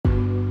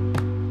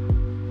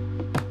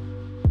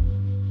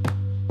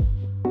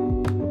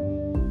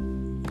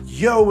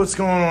Yo, what's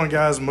going on,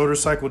 guys?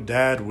 Motorcycle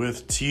Dad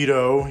with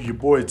Tito. Your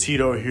boy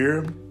Tito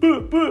here.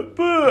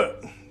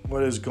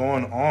 What is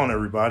going on,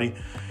 everybody?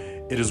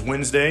 It is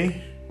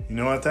Wednesday. You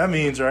know what that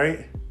means,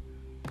 right?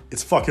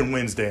 It's fucking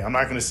Wednesday. I'm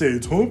not going to say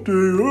it's hump day.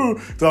 Oh.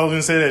 So I was going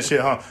to say that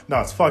shit, huh? No,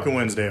 it's fucking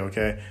Wednesday,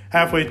 okay?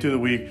 Halfway through the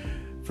week.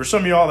 For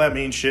some of y'all, that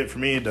means shit. For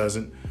me, it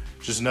doesn't.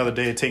 Just another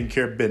day of taking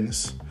care of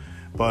business.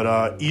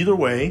 But either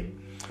way,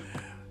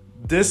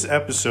 this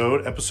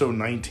episode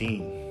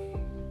 19.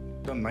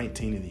 Done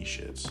 19 of these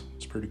shits.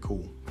 It's pretty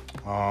cool.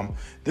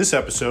 This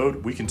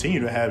episode, we continue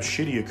to have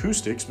shitty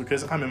acoustics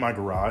because I'm in my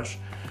garage.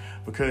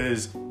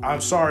 Because I'm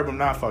sorry, but I'm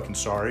not fucking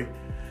sorry.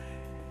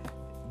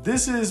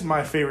 This is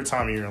my favorite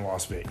time of year in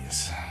Las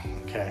Vegas.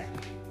 Okay.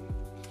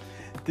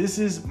 This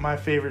is my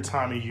favorite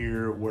time of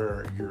year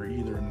where you're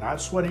either not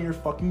sweating your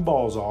fucking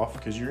balls off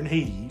because you're in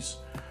Hades,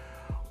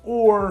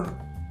 or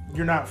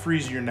you're not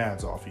freezing your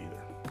nads off either.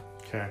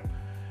 Okay.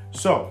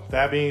 So,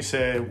 that being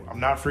said, I'm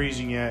not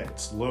freezing yet.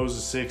 It's lows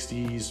of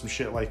 60s, some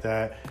shit like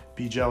that.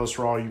 Be jealous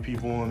for all you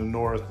people in the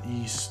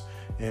northeast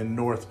and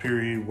north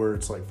period where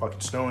it's like fucking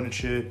snowing and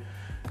shit.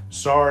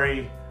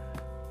 Sorry.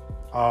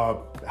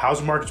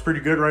 Housing market's pretty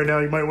good right now.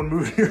 You might want to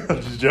move here.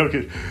 I'm just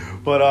joking.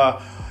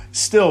 But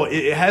still,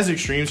 it has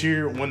extremes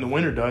here. When the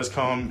winter does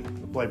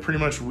come, like pretty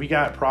much we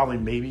got probably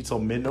maybe till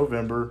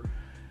mid-November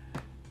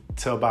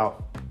till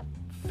about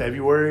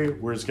February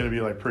where it's going to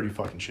be like pretty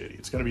fucking shitty.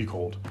 It's going to be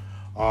cold.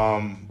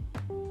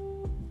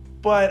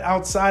 But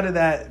outside of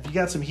that, if you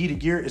got some heated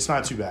gear, it's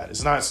not too bad.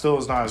 It's not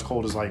as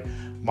cold as like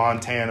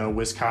Montana,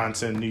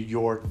 Wisconsin, New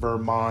York,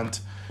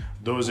 Vermont,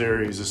 those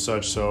areas as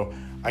such. So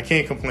I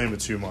can't complain with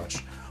too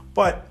much.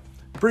 But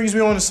brings me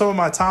on to some of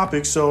my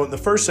topics. So in the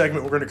first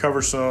segment, we're going to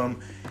cover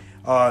some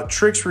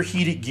tricks for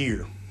heated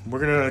gear. We're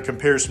going to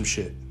compare some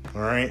shit.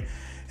 All right. And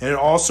then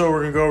also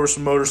we're going to go over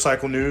some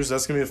motorcycle news.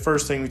 That's going to be the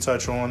first thing we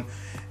touch on.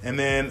 And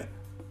then,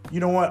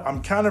 you know what?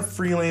 I'm kind of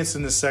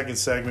freelancing the second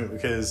segment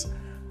because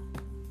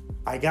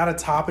I got a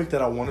topic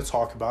that I want to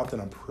talk about that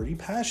I'm pretty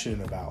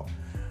passionate about,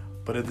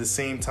 but at the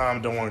same time,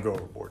 don't want to go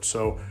overboard.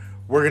 So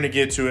we're going to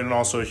get to it. And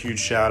also a huge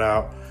shout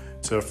out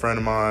to a friend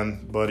of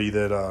mine, buddy,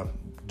 that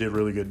did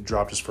really good,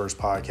 dropped his first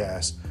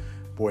podcast,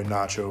 boy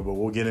Nacho, but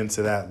we'll get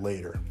into that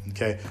later.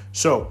 Okay.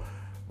 So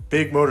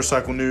big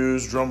motorcycle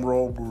news, drum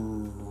roll.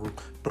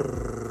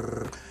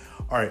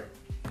 All right.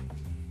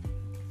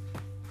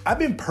 I've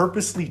been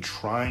purposely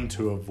trying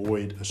to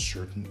avoid a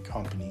certain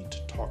company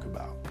to talk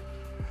about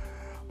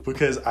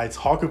because I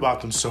talk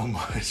about them so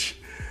much.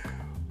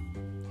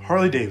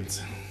 Harley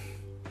Davidson.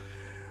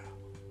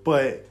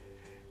 But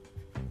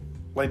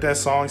like that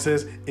song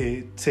says,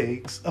 it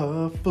takes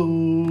a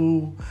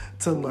fool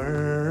to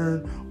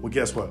learn. Well,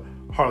 guess what?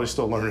 Harley's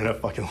still learning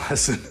that fucking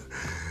lesson.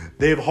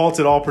 They've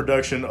halted all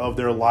production of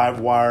their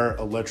Livewire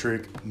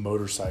electric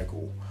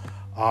motorcycle.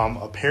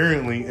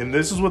 Apparently, and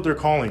this is what they're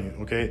calling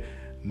it, okay?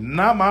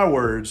 Not my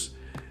words,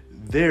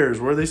 theirs,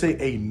 where they say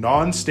a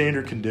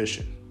non-standard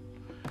condition,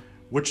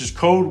 which is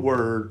code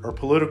word or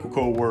political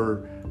code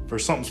word for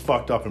something's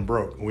fucked up and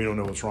broke, and we don't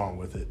know what's wrong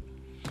with it.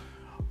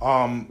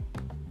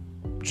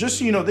 Just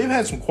so you know, they've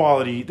had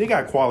they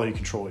got quality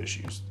control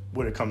issues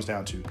when it comes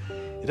down to.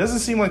 It doesn't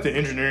seem like they're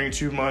engineering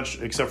too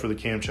much, except for the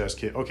cam chest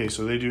kit. Okay,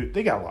 so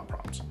they got a lot of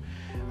problems.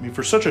 I mean,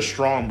 for such a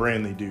strong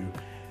brand, they do.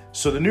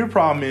 So the new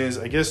problem is,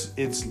 I guess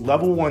it's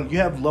level 1. You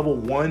have level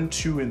 1,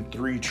 2, and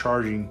 3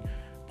 charging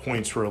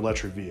points for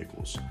electric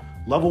vehicles.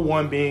 Level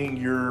 1 being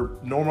your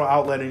normal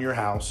outlet in your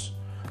house.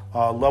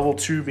 Level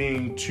 2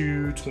 being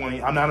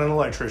 220. I'm not an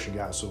electrician,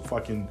 guys, so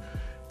fucking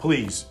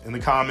please, in the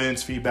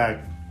comments,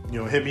 feedback,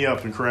 hit me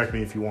up and correct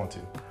me if you want to.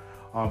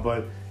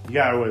 But you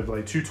got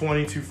like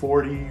 220,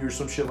 240 or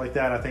some shit like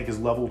that, I think is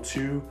level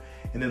 2.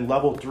 And then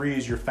level 3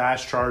 is your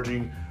fast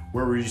charging,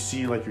 where you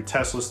see like your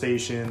Tesla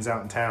stations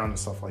out in town and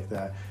stuff like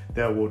that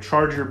will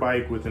charge your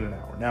bike within an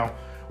hour. Now,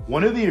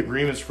 one of the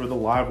agreements for the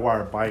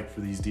Livewire bike for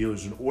these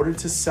dealers, in order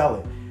to sell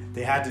it,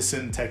 they had to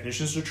send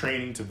technicians to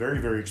training, to very,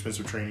 very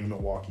expensive training in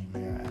Milwaukee,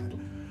 may I add.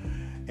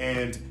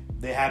 And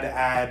they had to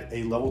add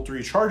a level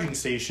 3 charging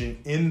station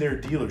in their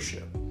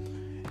dealership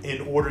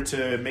in order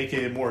to make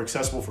it more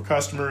accessible for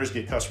customers,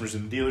 get customers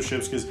in the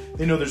dealerships, because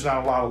they know there's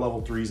not a lot of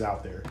level 3s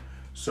out there.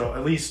 So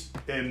at least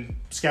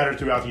scattered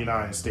throughout the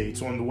United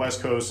States. On the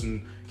West Coast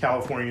and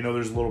California,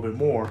 there's a little bit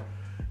more.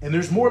 And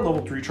there's more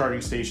level 3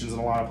 charging stations in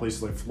a lot of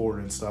places like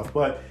Florida and stuff.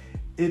 But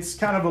it's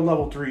kind of a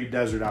level 3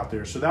 desert out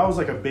there. So that was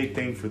like a big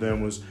thing for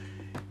them was,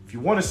 if you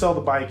want to sell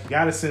the bike, you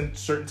got to send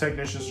certain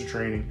technicians to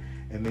training.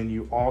 And then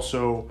you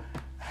also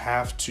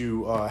have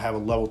to have a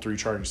level 3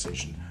 charging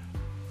station.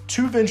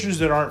 2 ventures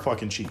that aren't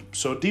fucking cheap.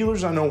 So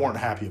dealers I know weren't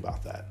happy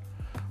about that.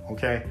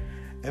 Okay.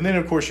 And then,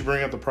 of course, you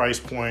bring up the price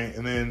point,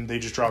 and then they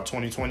just dropped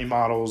 2020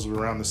 models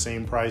around the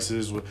same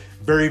prices with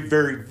very,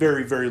 very,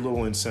 very, very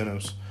little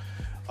incentives.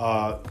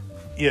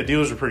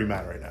 Dealers are pretty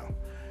mad right now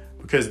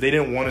because they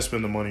didn't want to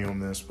spend the money on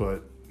this,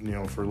 but,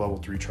 for level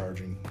 3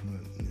 charging,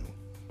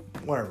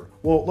 whatever.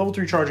 Well, level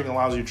 3 charging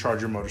allows you to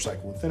charge your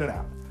motorcycle within an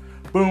hour.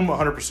 Boom,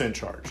 100%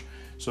 charge.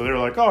 So they're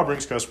like, it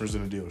brings customers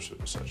in a dealership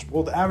and such.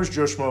 Well, the average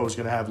Joe Schmo is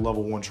going to have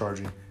level 1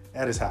 charging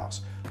at his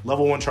house.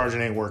 Level 1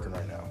 charging ain't working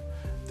right now.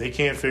 They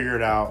can't figure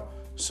it out.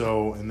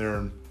 So, and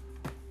they're,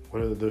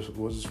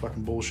 what's this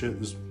fucking bullshit?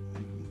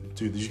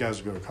 Dude, these guys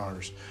go to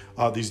Congress.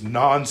 These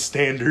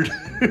non-standard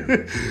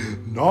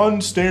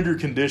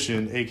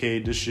condition, aka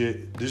this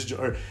shit.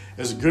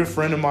 As a good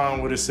friend of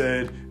mine would have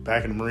said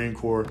back in the Marine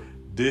Corps,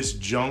 this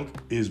junk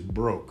is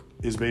broke.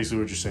 Is basically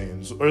what you're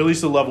saying, or at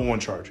least the level 1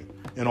 charging.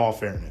 In all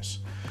fairness,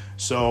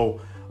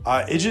 so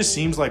it just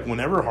seems like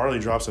whenever Harley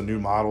drops a new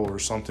model or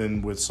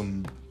something with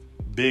some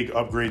big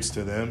upgrades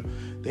to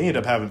them, they end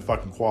up having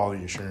fucking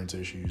quality assurance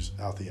issues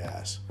out the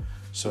ass.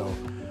 So,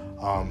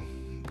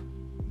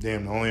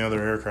 damn, the only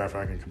other aircraft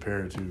I can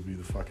compare it to would be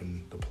the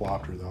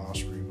Plopter, the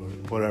Osprey,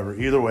 but whatever.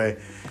 Either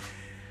way,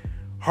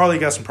 Harley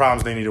got some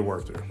problems they need to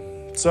work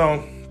through.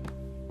 So,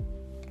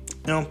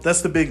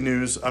 that's the big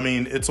news. I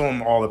mean, it's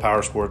on all the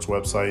power sports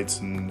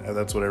websites, and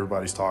that's what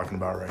everybody's talking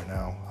about right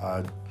now.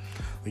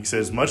 Like I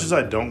said, as much as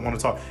I don't want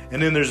to talk,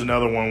 and then there's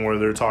another one where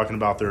they're talking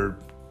about their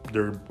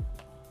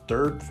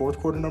fourth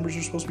quarter numbers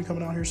are supposed to be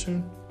coming out here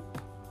soon.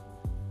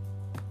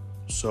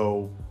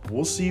 So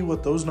we'll see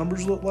what those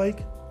numbers look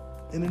like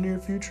in the near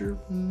future.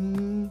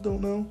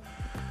 Don't know.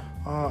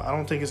 I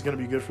don't think it's going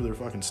to be good for their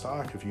fucking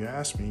stock, if you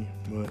ask me.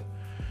 But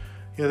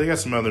yeah, they got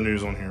some other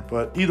news on here.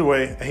 But either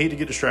way, I hate to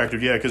get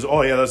distracted. Yeah, because,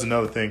 that's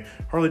another thing.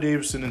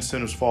 Harley-Davidson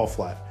incentives fall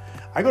flat.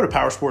 I go to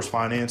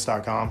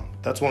powersportsfinance.com.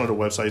 That's one of the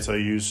websites I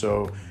use.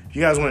 So if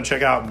you guys want to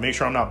check out, make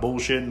sure I'm not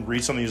bullshitting,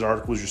 read some of these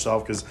articles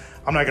yourself, because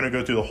I'm not going to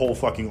go through the whole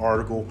fucking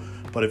article.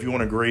 But if you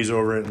want to graze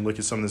over it and look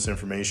at some of this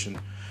information,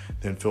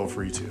 then feel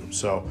free to.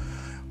 So,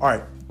 all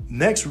right.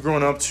 Next, we're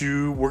going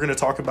to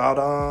talk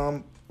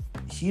about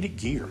heated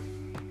gear.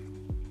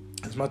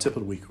 That's my tip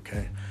of the week,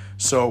 okay?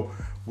 So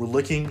we're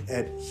looking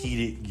at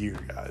heated gear,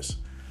 guys.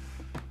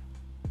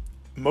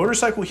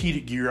 Motorcycle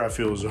heated gear, I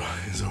feel, is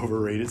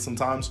overrated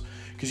sometimes,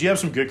 because you have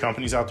some good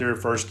companies out there,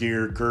 First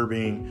Gear,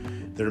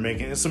 Gerbing, that are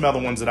making, and some other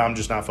ones that I'm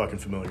just not fucking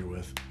familiar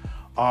with.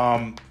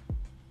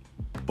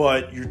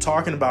 But you're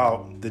talking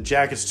about the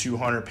jacket's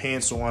 $200,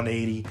 pants are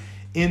 $180,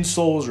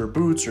 insoles or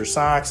boots or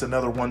socks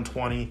another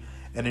 $120,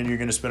 and then you're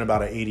going to spend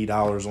about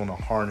 $80 on a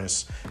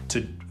harness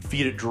to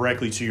feed it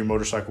directly to your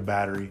motorcycle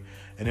battery.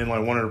 And then,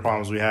 like, one of the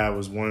problems we had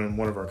was one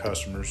of our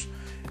customers,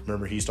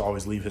 remember, he used to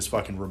always leave his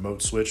fucking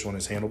remote switch on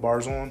his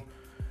handlebars on.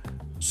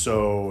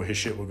 So his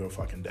shit would go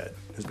fucking dead.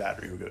 His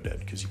battery would go dead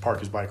because he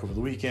parked his bike over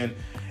the weekend.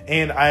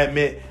 And I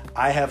admit,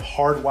 I have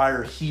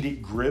hardwire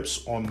heated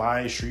grips on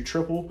my Street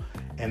Triple,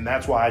 and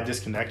that's why I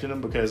disconnected them,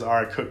 because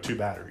I cooked 2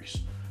 batteries.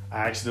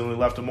 I accidentally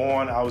left them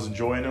on. I was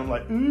enjoying them,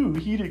 like, ooh,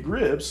 heated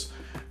grips.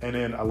 And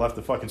then I left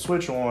the fucking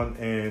switch on,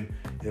 and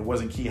it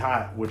wasn't key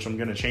hot, which I'm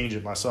going to change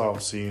it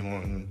myself. See,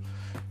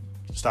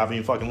 stop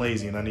being fucking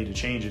lazy, and I need to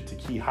change it to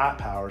key hot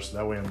power, so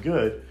that way I'm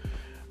good.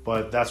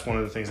 But that's one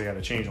of the things I got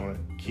to change on it,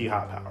 key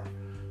hot power.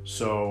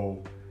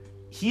 So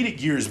heated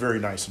gear is very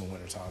nice in the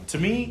wintertime. To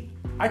me,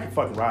 I can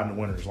fucking ride in the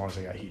winter as long as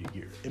I got heated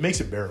gear. It makes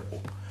it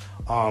bearable.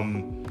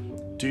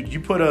 Dude,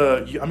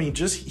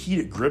 just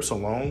heated grips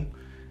alone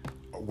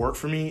work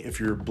for me. If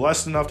you're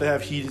blessed enough to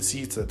have heated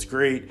seats, that's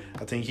great.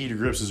 I think heated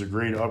grips is a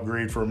great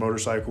upgrade for a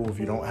motorcycle if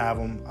you don't have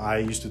them. I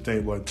used to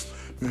think, like,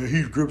 man,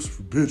 heated grips are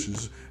for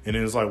bitches. And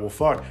then it's like, well,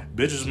 fuck,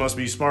 bitches must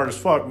be smart as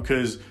fuck,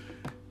 because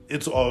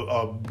it's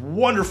a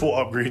wonderful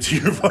upgrade to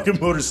your fucking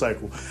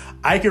motorcycle.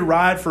 I could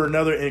ride for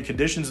in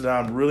conditions that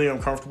I'm really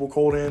uncomfortable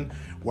cold in,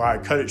 where I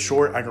cut it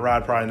short, I could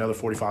ride probably another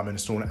 45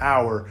 minutes to an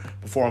hour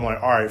before I'm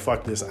like, all right,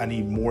 fuck this. I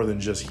need more than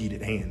just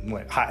heated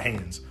hot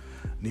hands.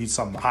 I need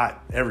something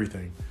hot,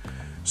 everything.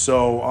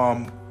 So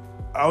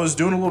I was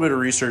doing a little bit of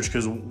research,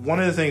 because one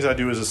of the things I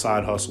do as a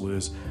side hustle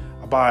is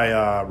I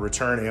buy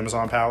return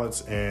Amazon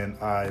pallets and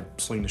I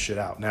sling the shit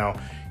out. Now,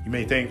 you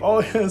may think,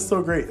 oh, yeah, it's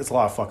so great. It's a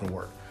lot of fucking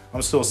work.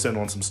 I'm still sitting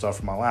on some stuff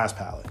from my last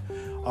pallet.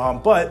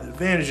 But the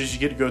advantage is you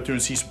get to go through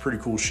and see some pretty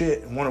cool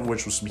shit, and one of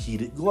which was some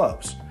heated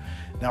gloves.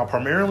 Now,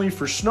 primarily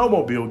for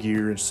snowmobile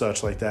gear and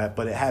such like that,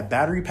 but it had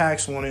battery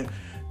packs on it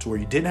to where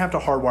you didn't have to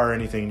hardwire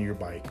anything to your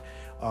bike.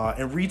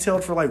 And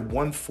retailed for like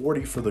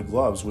 $140 for the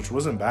gloves, which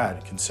wasn't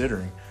bad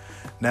considering.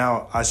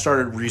 Now, I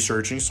started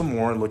researching some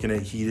more, looking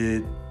at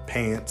heated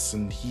pants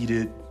and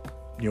heated,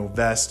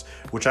 vest,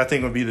 which I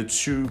think would be the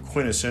 2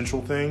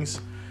 quintessential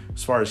things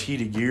as far as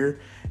heated gear.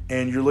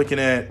 And you're looking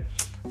at,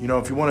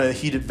 if you want a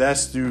heated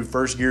vest through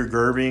First Gear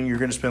Gerbing, you're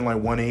going to spend like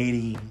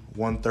 $180,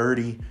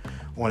 $130.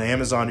 On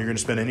Amazon, you're going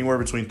to spend anywhere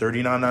between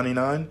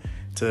 $39.99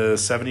 to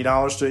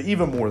 $70 to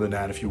even more than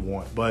that if you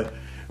want. But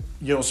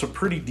some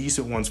pretty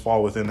decent ones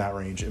fall within that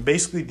range. And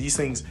basically, these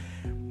things,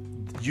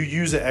 you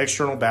use an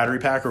external battery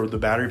pack, or the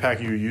battery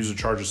pack you use to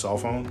charge a cell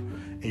phone,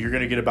 and you're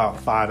going to get about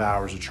 5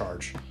 hours of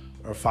charge,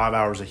 or 5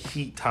 hours of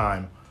heat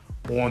time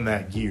on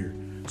that gear.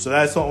 So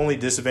that's the only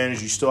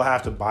disadvantage. You still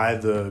have to buy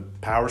the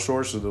power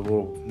source, or the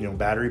little,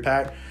 battery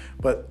pack.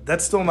 But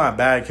that's still not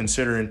bad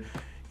considering,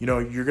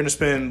 you're going to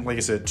spend, like I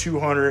said,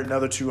 $200,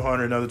 another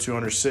 $200, another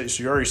 $200,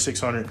 so you're already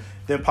 $600,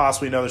 then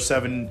possibly another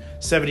 $70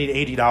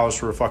 to $80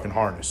 for a fucking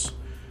harness.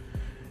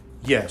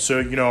 Yeah, so,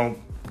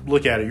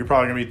 look at it. You're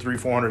probably going to be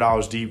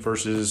 $300-$400 deep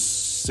versus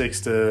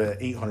 $600 to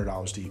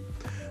 $800 deep.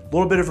 a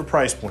little bit of a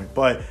price point.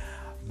 But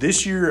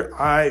this year,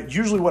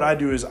 what I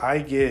do is I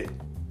get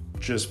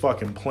just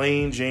fucking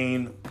plain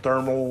Jane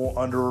thermal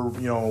under,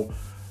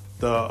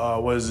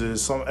 what is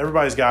this?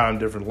 Everybody's got them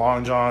different.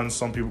 Long johns,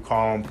 some people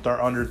call them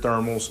under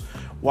thermals.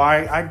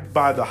 Why? I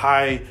buy the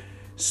high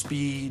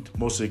speed,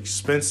 most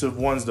expensive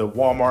ones that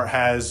Walmart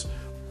has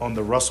on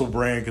the Russell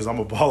brand because I'm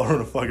a baller on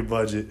a fucking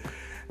budget.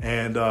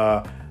 And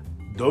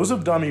those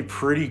have done me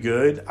pretty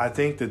good. I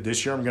think that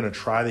this year I'm going to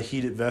try the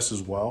heated vest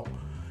as well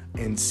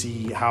and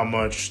see how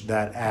much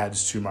that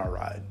adds to my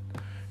ride.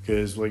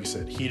 Because, like I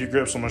said, heated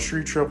grips on my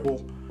Street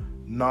Triple,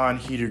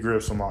 non-heated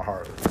grips on my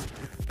Harley.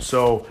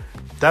 So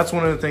that's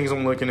one of the things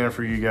I'm looking at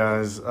for you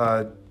guys.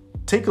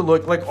 Take a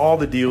look, like all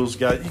the deals, you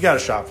got to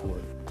shop for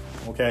it.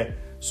 Okay?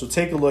 So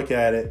take a look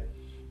at it.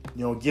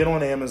 Get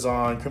on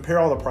Amazon, compare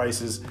all the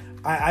prices.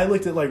 I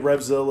looked at like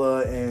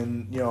Revzilla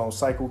and,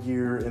 Cycle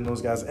Gear and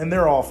those guys, and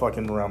they're all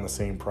fucking around the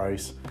same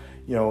price.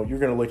 You're going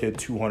to look at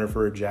 $200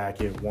 for a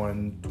jacket,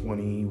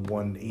 $120,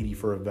 $180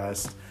 for a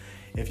vest.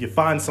 If you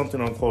find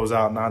something on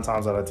closeout, 9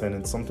 times out of 10,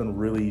 it's something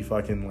really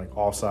fucking like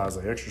off size,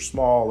 like extra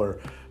small or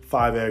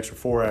 5X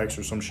or 4X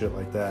or some shit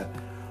like that.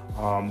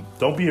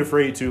 Don't be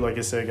afraid to, like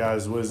I said,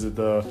 guys, what is it,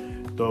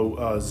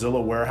 the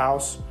Zilla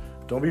Warehouse?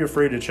 Don't be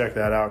afraid to check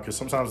that out because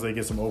sometimes they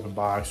get some open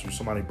box or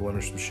somebody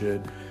blemish some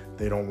shit.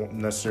 They don't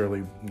necessarily,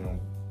 you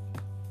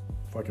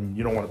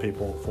don't want to pay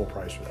full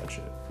price for that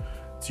shit.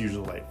 It's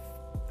usually like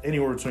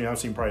anywhere between, I've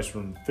seen price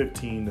from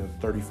 15 to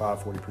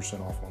 35,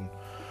 40%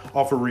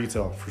 off of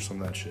retail for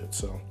some of that shit.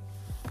 So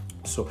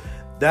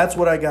that's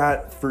what I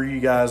got for you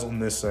guys on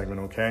this segment,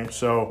 okay?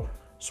 So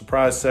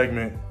surprise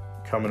segment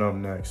coming up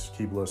next.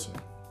 Keep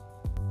listening.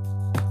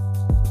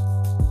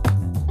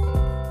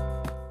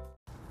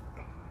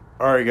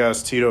 All right,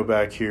 guys, Tito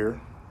back here.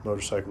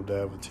 Motorcycle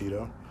Dad with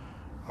Tito.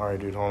 All right,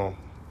 dude, hold on.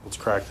 Let's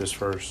crack this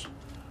first.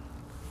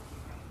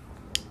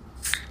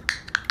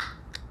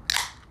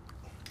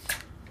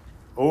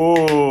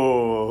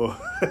 Oh.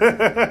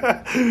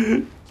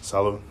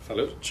 Salud.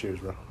 Salud.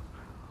 Cheers, bro.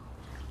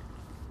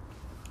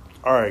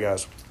 All right,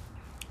 guys.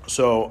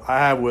 So I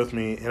have with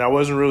me, and I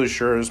wasn't really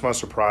sure, this is my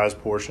surprise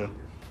portion.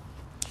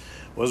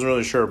 Wasn't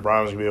really sure if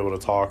Brian was going to be able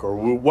to talk or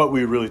what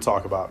we really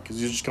talk about because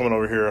he's just coming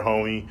over here,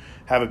 homie,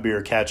 have a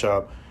beer, catch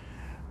up.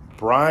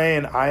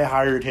 Brian, I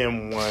hired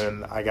him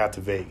when I got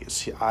to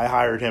Vegas. I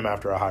hired him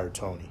after I hired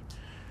Tony.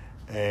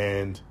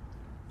 And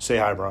say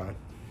hi, Brian.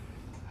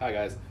 Hi,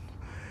 guys.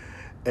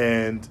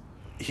 And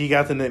he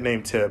got the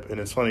nickname Tip, and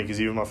it's funny because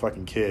even my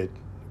fucking kid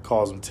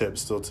calls him Tip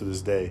still to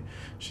this day.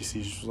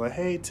 She's like,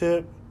 hey,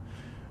 Tip.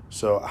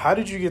 So how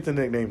did you get the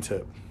nickname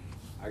Tip?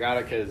 I got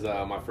it because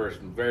my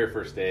very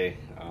first day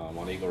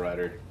on Eagle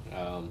Rider,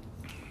 I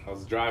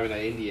was driving an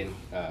Indian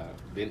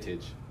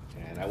vintage,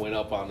 and I went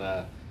up on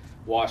a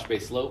wash bay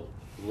slope,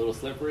 a little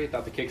slippery,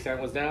 thought the kickstand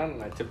was down,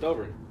 and I tipped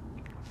over.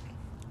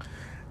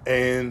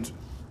 And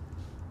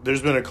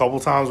there's been a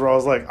couple times where I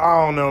was like,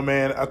 I don't know,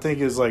 man. I think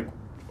it's like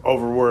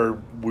over where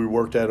we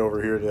worked at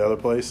over here at the other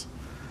place.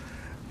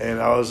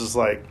 And I was just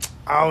like,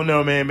 I don't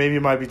know, man. Maybe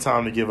it might be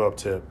time to give up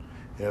Tip.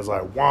 And it was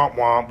like, womp,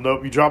 womp.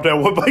 Nope, you dropped that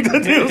one bike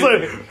that day. It was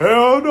like,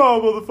 hell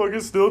no,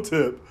 motherfucker, still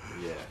Tip.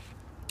 Yeah.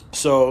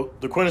 So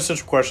the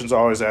quintessential questions I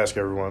always ask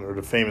everyone, or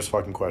the famous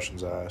fucking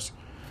questions I ask.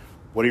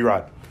 What do you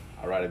ride?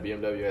 I ride a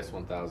BMW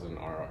S1000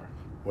 RR.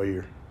 What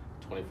year?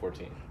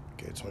 2014.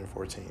 Okay,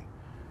 2014.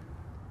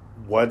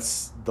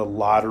 What's the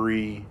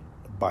lottery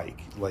bike?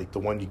 Like the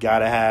one you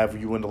gotta have,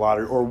 you win the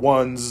lottery, or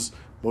ones,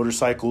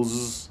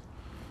 motorcycles?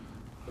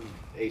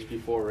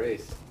 HP4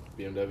 race.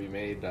 BMW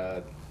made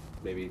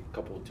maybe a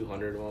couple,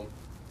 200 of them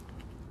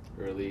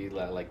early,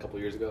 like a couple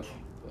years ago.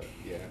 But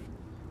yeah,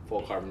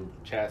 full carbon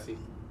chassis.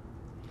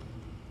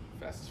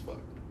 Fast as fuck.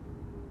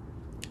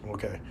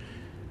 Okay.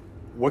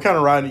 What kind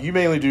of riding? You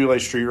mainly do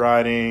like street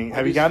riding.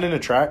 Have you gotten into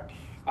track?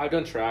 I've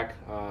done track.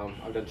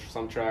 I've done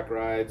some track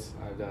rides.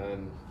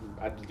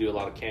 I do a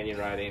lot of canyon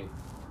riding,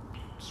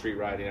 street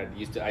riding.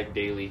 I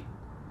daily.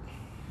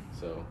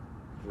 So,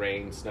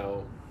 rain,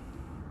 snow,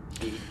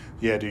 heat.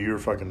 Yeah, dude,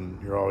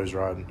 you're always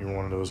riding. You're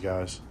one of those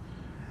guys.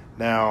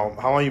 Now,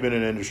 how long you been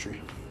in the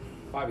industry?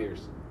 5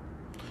 years.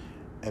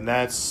 And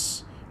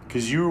that's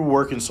because you were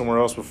working somewhere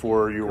else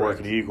before you were Correct.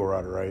 working at Eagle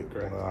Rider, right?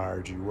 Correct. When I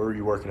hired you. Where were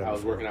you working at I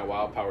was before? working at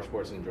Wild Power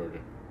Sports in Georgia.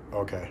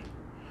 Okay.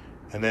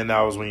 And then that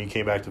was when you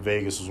came back to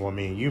Vegas was when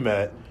me and you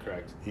met.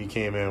 Correct. You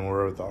came in, we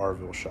were at the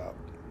Arville shop.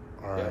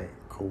 All right, Yep.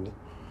 cool.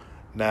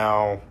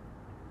 Now,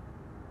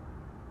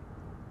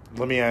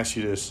 let me ask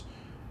you this.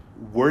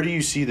 Where do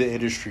you see the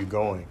industry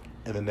going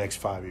in the next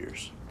 5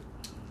 years?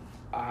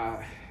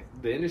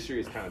 The industry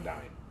is kind of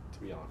dying, to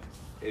be honest.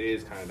 It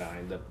is kind of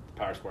dying. The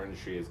power sport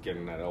industry is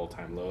getting at an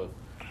all-time low.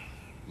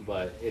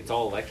 But it's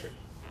all electric.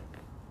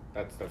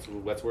 That's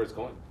where it's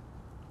going.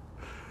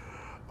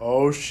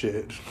 Oh,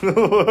 shit.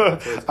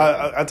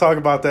 I talk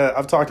about that.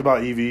 I've talked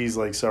about EVs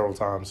like several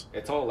times.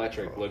 It's all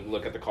electric.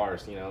 Look at the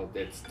cars.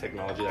 It's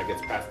technology that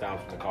gets passed down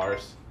from the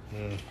cars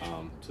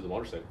to the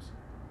motorcycles.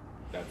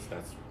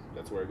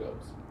 That's where it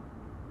goes.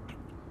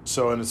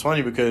 So, and it's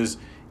funny because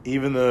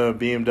even the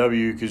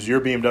BMW, because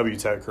you're BMW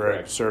tech,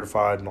 correct?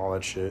 Certified and all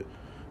that shit.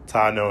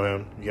 Ty, know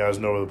him. You guys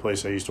know the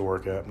place I used to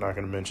work at. I'm not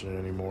going to mention it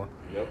anymore.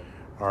 Yep.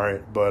 All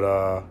right,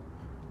 but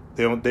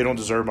they don't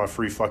deserve my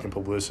free fucking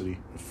publicity.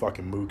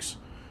 Fucking mooks.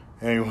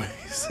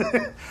 Anyways,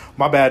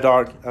 my bad,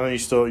 dog. I know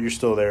you're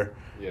still there.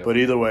 Yep. But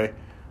either way,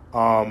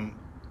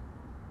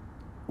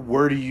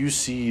 where do you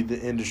see the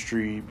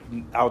industry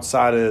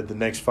outside of the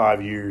next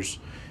 5 years?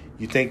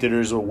 You think that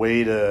there's a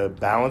way to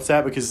balance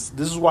that? Because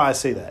this is why I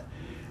say that.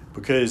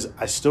 Because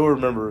I still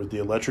remember the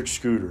electric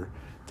scooter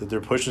that they're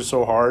pushing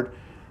so hard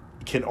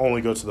can only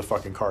go to the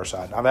fucking car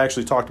side. I've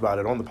actually talked about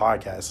it on the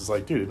podcast. It's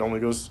like, dude, you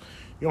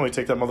only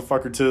take that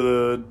motherfucker to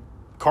the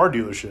car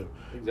dealership.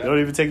 Exactly. You don't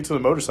even take it to the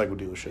motorcycle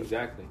dealership.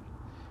 Exactly.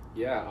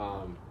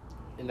 Yeah,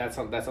 and that's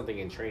something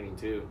in training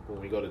too.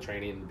 When we go to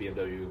training,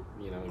 BMW,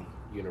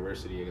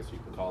 university, I guess you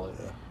can call it.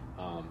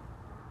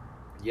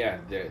 Yeah.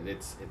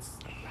 It's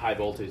high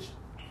voltage.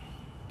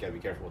 Gotta be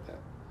careful with that.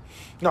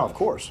 No, of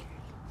course.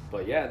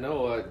 But yeah,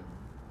 no,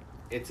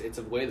 it's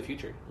a way of the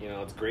future.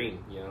 It's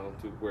green.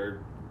 We're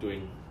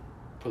doing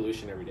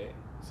pollution every day,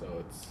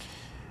 so it's.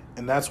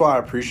 And that's why I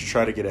appreciate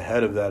try to get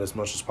ahead of that as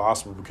much as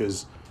possible,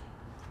 because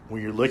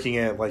when you're looking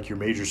at like your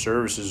major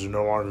services are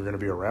no longer going to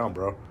be around,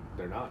 bro.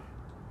 They're not.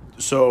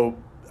 So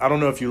I don't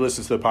know if you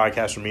listened to the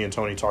podcast where me and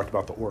Tony talked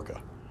about the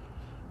Orca.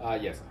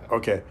 Yes.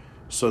 Okay,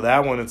 so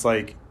that one, it's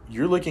like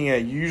you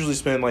usually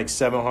spend like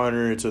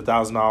 $700 to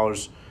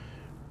 $1,000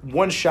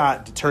 one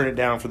shot to turn it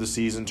down for the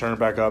season, turn it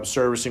back up,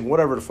 servicing,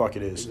 whatever the fuck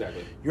it is.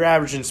 Exactly. You're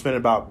averaging spending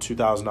about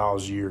 $2,000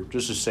 a year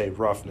just to save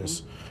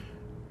roughness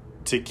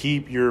to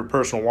keep your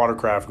personal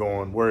watercraft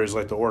going. Whereas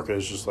like the Orca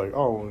is just like,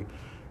 oh,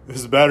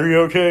 is the battery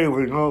okay?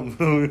 Like, all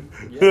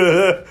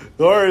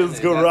right, let's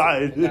go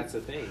ride. And that's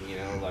the thing,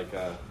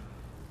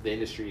 the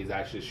industry is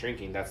actually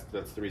shrinking. That's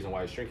the reason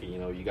why it's shrinking.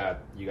 You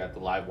got the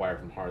live wire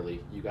from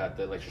Harley. You got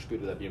the electric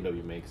scooter that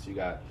BMW makes. You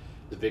got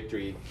the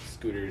Victory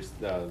scooters,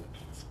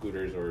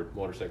 or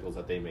motorcycles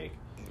that they make.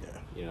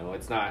 Yeah.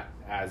 It's not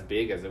as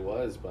big as it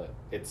was, but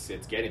it's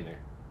getting there.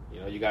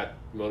 You got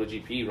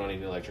MotoGP running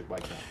the electric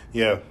bike now.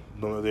 Yeah,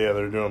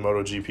 they're doing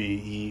MotoGP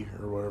E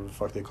or whatever the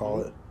fuck they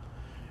call it.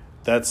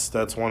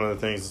 That's one of the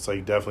things that's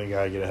like definitely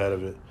got to get ahead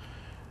of it.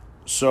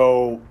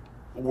 So,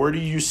 where do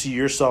you see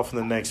yourself in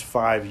the next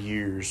 5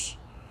 years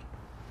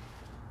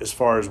as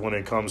far as when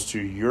it comes to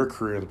your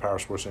career in the power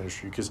sports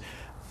industry? Because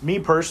me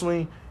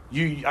personally,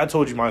 I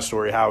told you my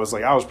story, how I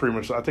was pretty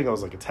much, I think I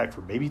was like a tech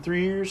for maybe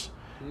 3 years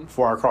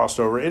before I crossed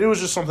over. And it was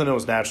just something that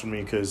was natural to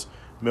me because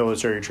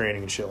military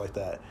training and shit like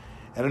that.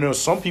 And I know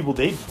some people,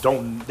 they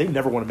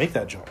never want to make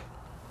that jump.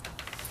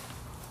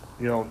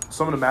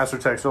 Some of the master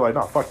techs are like,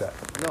 no, fuck that.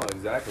 No,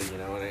 exactly.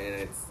 And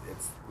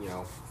it's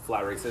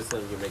flat rate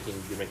system. You're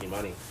making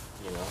money.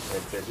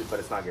 But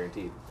it's not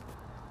guaranteed.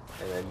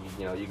 And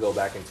then you go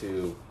back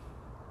into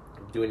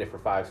doing it for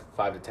 5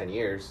 to 10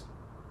 years,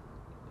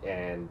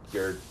 and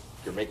you're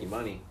making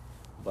money.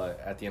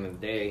 But at the end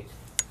of the day,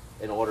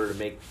 in order to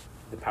make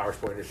the power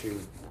sport industry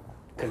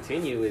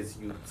continue,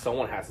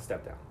 someone has to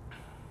step down.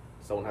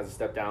 Someone has to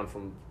step down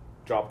from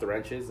drop the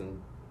wrenches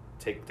and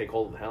take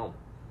hold of the helm.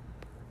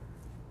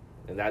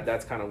 And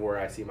that's kind of where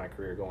I see my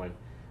career going.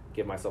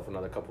 Give myself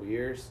another couple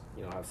years.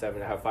 I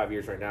have 5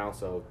 years right now,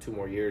 so 2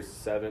 more years,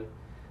 7.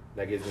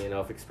 That gives me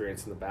enough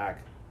experience in the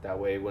back. That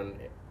way,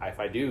 if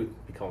I do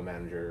become a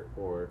manager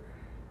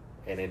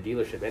and in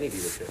dealership, any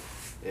dealership,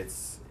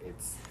 it's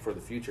for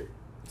the future.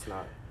 It's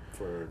not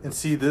for. And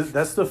see,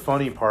 that's the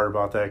funny part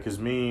about that, because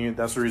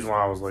that's the reason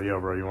why I was like, yo,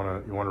 bro, you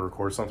want to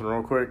record something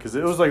real quick? Because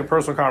it was like a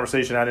personal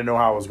conversation. I didn't know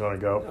how it was going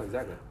to go. No,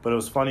 exactly. But it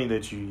was funny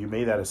that you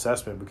made that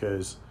assessment,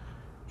 because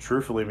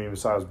truthfully,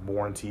 besides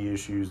warranty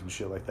issues and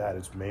shit like that,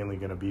 it's mainly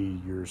going to be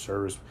your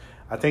service.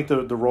 I think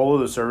the role of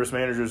the service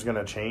manager is going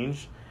to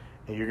change,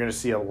 and you're going to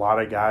see a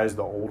lot of guys,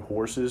 the old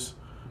horses,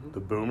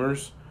 the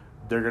boomers,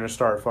 they're going to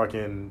start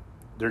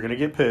they're going to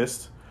get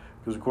pissed.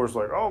 Because, of course,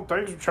 like, oh,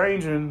 things are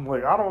changing.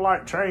 Like, I don't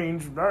like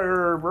change.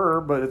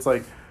 But it's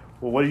like,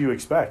 well, what do you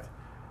expect?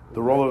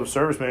 The role of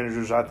service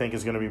managers, I think,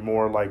 is going to be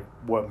more like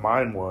what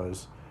mine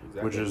was,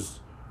 which is,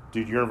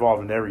 dude, you're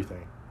involved in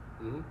everything.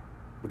 Mm-hmm.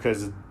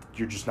 Because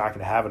you're just not going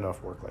to have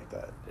enough work like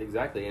that.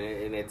 Exactly,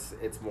 and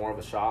it's more of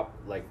a shop,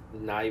 like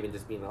not even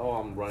just being,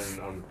 I'm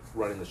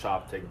running the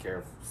shop, taking care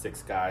of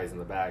 6 guys in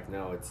the back.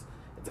 No, it's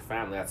a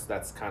family.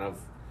 That's kind of,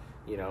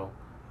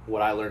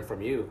 what I learned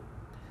from you.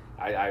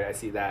 I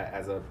see that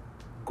as a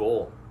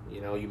goal.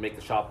 You make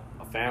the shop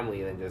a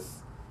family and then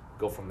just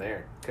go from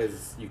there,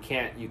 because you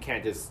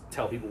can't just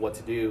tell people what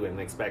to do and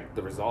expect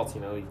the results.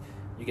 You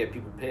get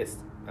people pissed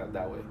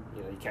that way.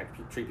 You can't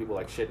treat people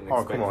like shit and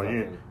expect. Oh, come on,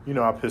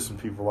 I'm pissing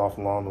people off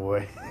along the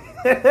way.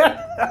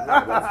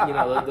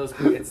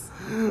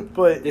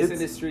 But this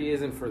industry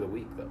isn't for the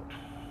weak, though.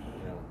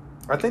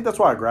 I think that's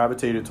why I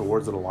gravitated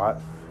towards it a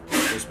lot,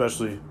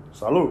 especially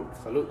salud.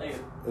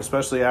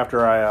 Especially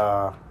after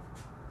I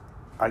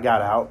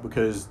got out,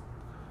 because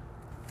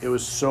it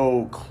was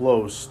so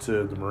close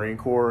to the Marine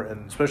Corps,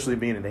 and especially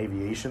being in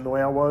aviation the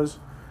way I was,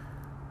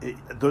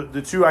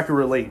 the two I could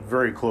relate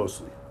very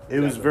closely. It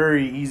was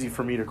very easy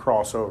for me to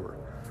cross over.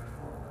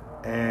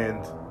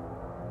 And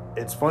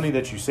it's funny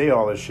that you say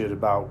all this shit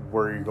about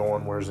where you're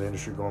going, where's the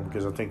industry going,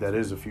 because I think that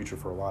is the future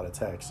for a lot of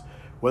techs,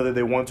 whether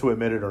they want to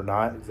admit it or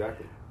not.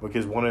 Exactly.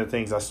 Because one of the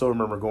things I still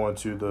remember going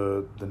to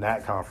the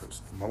NAT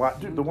conference,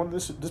 dude, the one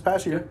this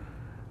past year, it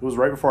was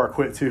right before I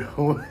quit too.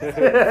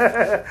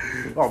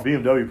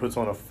 BMW puts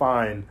on a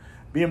fine,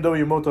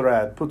 BMW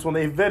Motorrad puts on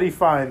a very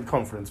fine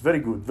conference, very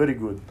good,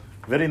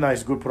 very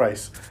nice, good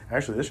price.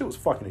 Actually, that shit was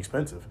fucking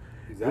expensive.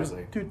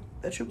 Exactly. Dude,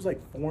 that shit was like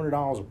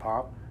 $400 a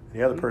pop. And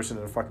the other person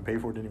that fucking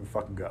paid for it didn't even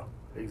fucking go.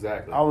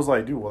 Exactly. I was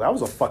like, dude, well, that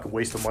was a fucking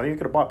waste of money. I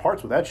could have bought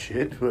parts with that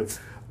shit, but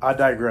I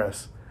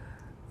digress.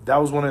 That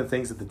was one of the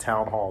things at the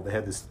town hall. They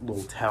had this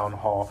little town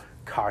hall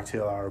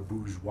cocktail hour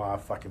bourgeois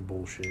fucking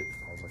bullshit.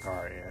 I was like,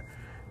 all right, yeah.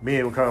 Me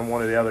and kind of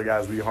one of the other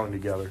guys, we hung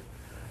together.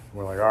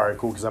 We're like, all right,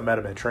 cool, because I met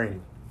him at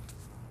training.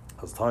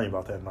 I was telling you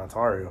about that in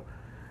Ontario.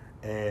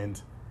 And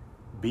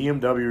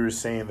BMW is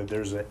saying that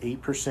there's an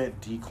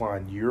 8%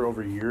 decline year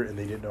over year, and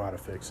they didn't know how to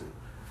fix it.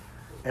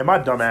 And my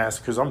dumb ass,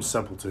 because I'm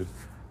simpleton,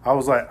 I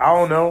was like, I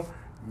don't know,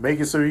 make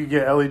it so you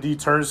get LED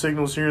turn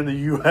signals here in the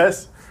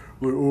U.S.,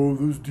 like, oh,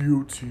 there's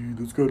DOT,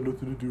 that's got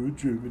nothing to do with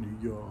Germany,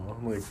 y'all.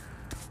 I'm like,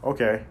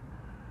 okay.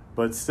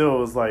 But still, it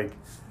was like,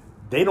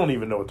 they don't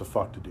even know what the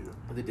fuck to do.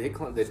 The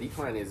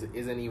decline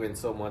isn't even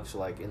so much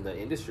like in the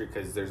industry,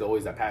 because there's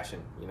always a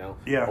passion, you know?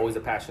 Yeah. Always a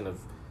passion of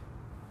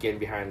getting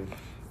behind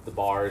the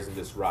bars and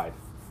just ride.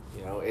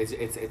 You know,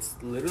 it's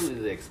literally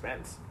the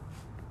expense.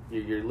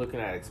 You're looking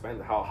at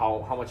expense,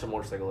 how much a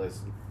motorcycle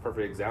is.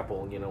 Perfect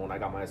example, you know, when I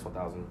got my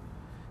S1000,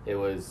 it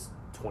was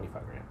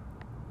 $25,000.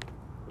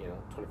 You know,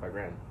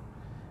 $25,000.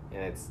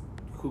 And it's,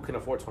 who can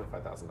afford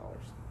 $25,000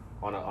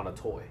 on a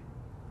toy?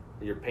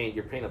 You're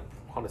paying a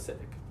Honda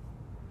Civic,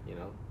 you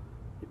know?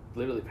 You're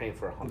literally paying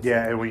for a Honda Civic.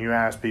 Yeah, and when you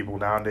ask people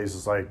nowadays,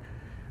 it's like,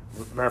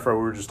 matter of fact,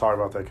 we were just talking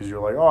about that because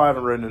you're like, oh, I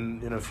haven't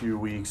ridden in a few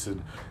weeks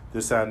and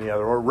this, that, and the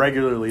other, or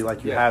regularly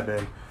like you have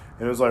been.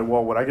 And it was like,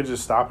 well, I could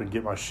just stop and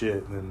get my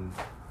shit and then...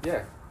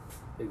 Yeah,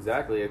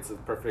 exactly. It's a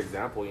perfect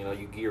example. You know,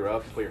 you gear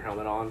up, you put your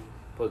helmet on,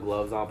 put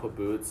gloves on, put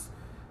boots,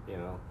 you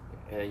know,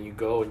 and you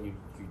go and you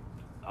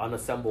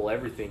unassemble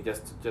everything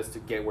just to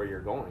get where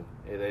you're going.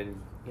 And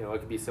then, you know, it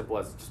could be simple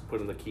as just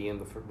putting the key in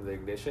the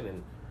ignition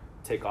and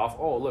take off.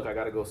 Oh, look, I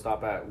got to go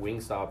stop at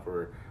Wingstop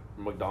or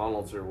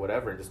McDonald's or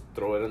whatever, and just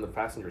throw it in the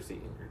passenger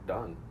seat and you're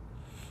done.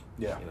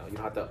 Yeah. You know, you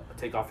don't have to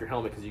take off your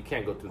helmet because you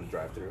can't go through the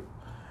drive-thru.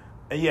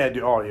 Yeah,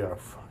 dude. Oh, yeah.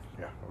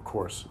 Yeah, of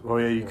course. Oh,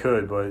 yeah, you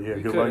could, but yeah,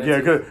 good luck. Could. Yeah,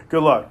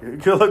 good luck.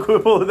 Good luck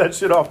with pulling that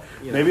shit off.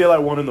 You Maybe know, at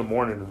like 1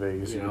 a.m. in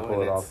Vegas, you can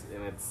pull it off.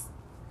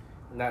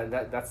 And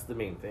that's the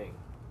main thing.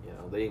 You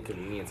know, the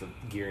inconvenience of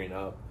gearing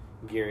up,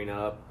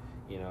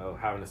 you know,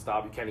 having to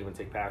stop. You can't even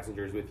take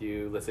passengers with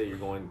you. Let's say you're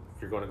going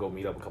to go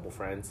meet up a couple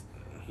friends.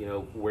 You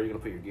know, where are you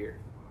going to put your gear?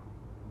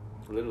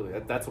 Literally,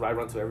 that's what I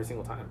run to every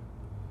single time.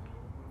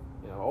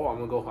 You know, oh,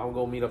 I'm gonna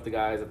go meet up the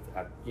guys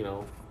at you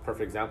know,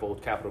 perfect example,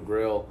 Capitol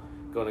Grill.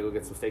 Going to go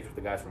get some steaks with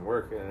the guys from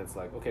work, and it's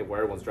like, okay, where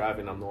everyone's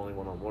driving, I'm the only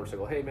one on the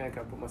motorcycle. Hey, man, can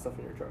I put my stuff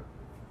in your truck?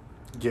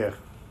 Yeah.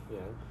 You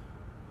know,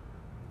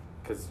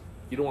 because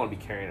you don't want to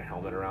be carrying a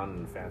helmet around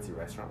in a fancy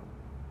restaurant.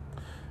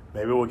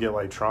 Maybe we'll get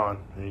like Tron,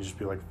 and you just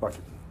be like, fuck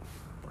it.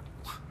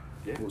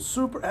 Yeah. Well,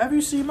 super. Have you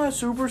seen my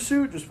super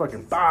suit? Just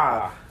fucking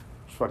just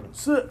fucking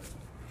sit.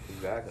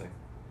 Exactly.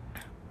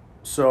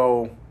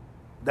 So,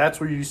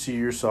 that's where you see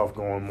yourself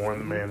going more in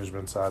the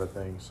management side of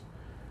things.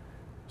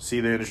 See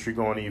the industry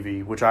going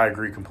EV, which I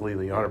agree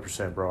completely,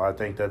 100%, bro. I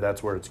think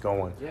that's where it's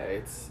going.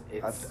 Yeah,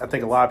 I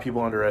think a lot of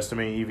people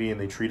underestimate EV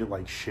and they treat it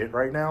like shit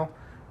right now,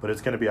 but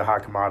it's going to be a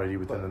hot commodity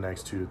within the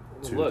next two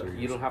to 3 years.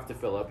 You don't have to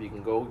fill up. You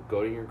can go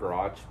to your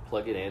garage,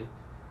 plug it in,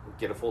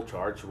 get a full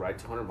charge, ride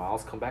 200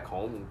 miles, come back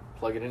home, and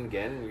plug it in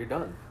again, and you're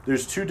done.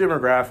 There's 2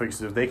 demographics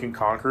if they can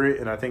conquer it,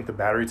 and I think the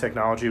battery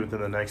technology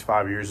within the next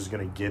 5 years is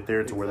going to get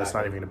there to where that's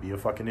not even going to be a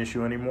fucking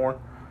issue anymore.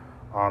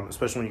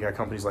 Especially when you got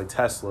companies like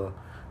Tesla.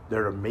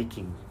 They're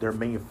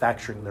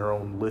manufacturing their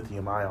own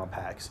lithium-ion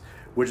packs,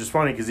 which is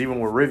funny because even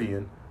with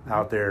Rivian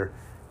out there,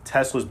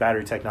 Tesla's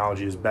battery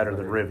technology is better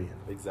than Rivian.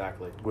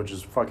 Exactly. Which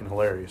is fucking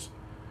hilarious.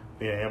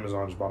 Yeah,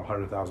 Amazon just bought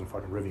 100,000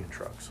 fucking Rivian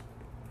trucks.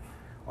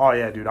 Oh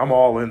yeah, dude, I'm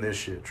all in this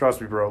shit. Trust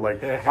me, bro.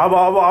 Like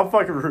I'm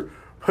fucking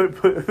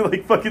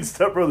like fucking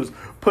Step Brothers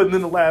putting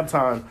in the lab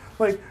time.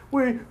 Like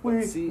we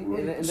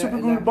super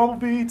glued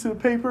Bumblebee to the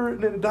paper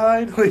and then it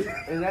died. Like,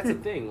 and that's the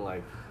thing,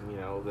 like, you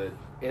know,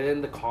 and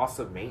then the cost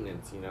of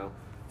maintenance, you know,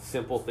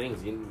 simple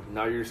things.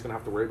 Now you're just gonna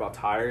have to worry about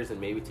tires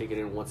and maybe take it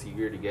in once a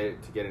year to get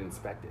it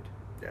inspected.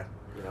 Yeah.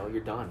 You know,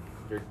 you're done.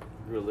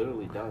 You're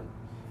literally done.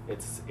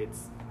 It's.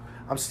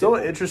 I'm still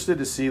interested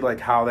to see like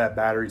how that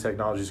battery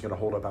technology is gonna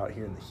hold up out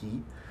here in the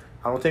heat.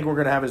 I don't think we're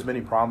gonna have as many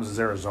problems as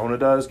Arizona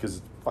does because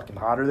it's fucking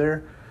hotter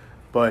there.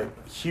 But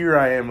here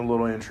I am a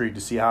little intrigued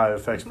to see how it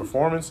affects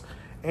performance,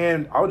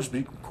 and I'll just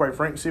be quite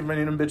frank, see if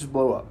any of them bitches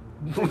blow up.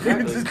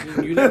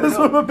 Exactly. You never that's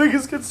know. what my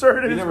biggest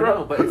concern is. You never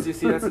know, but you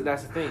see, that's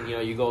the thing. You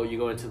know, you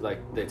go into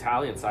like the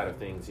Italian side of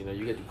things. You know,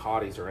 you get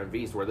Ducatis or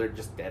MVs where they're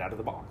just dead out of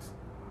the box.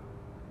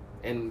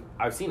 And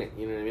I've seen it.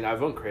 You know what I mean?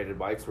 I've uncrated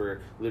bikes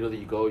where literally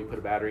you go, you put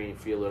a battery and you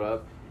fuel it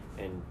up,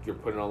 and you're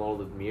putting on all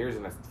the mirrors,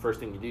 and that's the first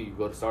thing you do. You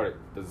go to start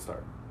it, doesn't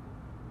start,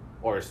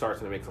 or it starts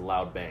and it makes a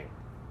loud bang.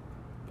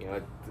 You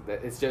know,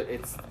 it's just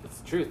it's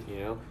the truth.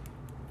 You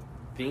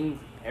know,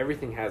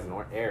 everything has an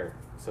air,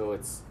 so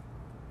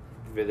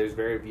there's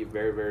very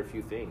very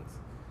few things.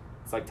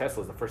 It's like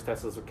Teslas. The first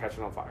Teslas were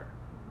catching on fire,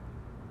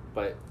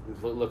 but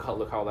look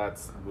how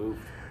that's moved.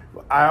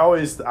 I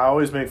always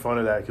make fun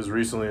of that because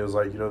recently it was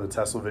like, you know, the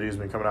Tesla videos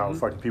been coming out with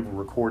fucking people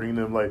recording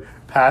them like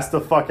passed the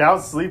fuck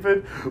out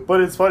sleeping.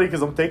 But it's funny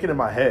because I'm thinking in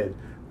my head,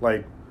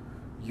 like,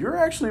 you're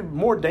actually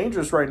more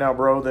dangerous right now,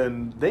 bro,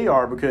 than they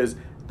are because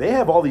they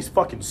have all these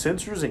fucking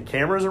sensors and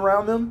cameras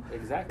around them.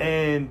 Exactly.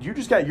 And you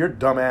just got your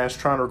dumb ass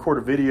trying to record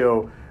a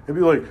video and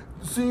be like,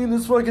 seeing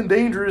this fucking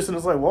dangerous. And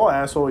it's like, well,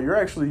 asshole, you're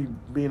actually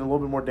being a little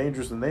bit more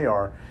dangerous than they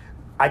are.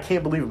 I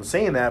can't believe I'm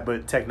saying that,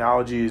 but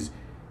technology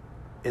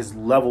is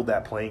leveled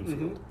that playing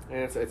field. Mm-hmm.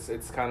 And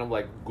it's kind of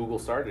like Google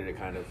started it.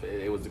 Kind of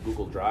it was the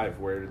Google Drive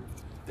where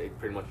they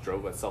pretty much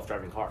drove a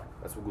self-driving car.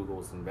 That's what Google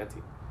was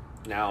inventing.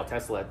 Now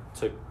Tesla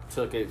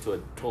took it to a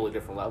totally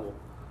different level,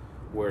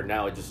 where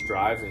now it just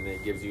drives and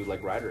it gives you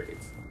like rider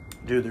aids.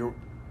 Dude,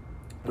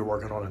 they're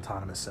working on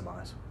autonomous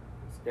semis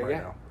Yeah.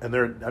 now, and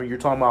you're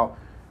talking about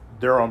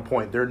they're on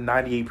point. They're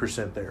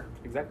 98% there.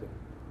 Exactly.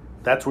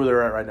 That's where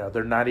they're at right now.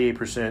 They're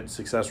 98%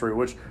 success rate,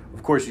 which,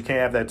 of course, you can't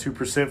have that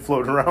 2%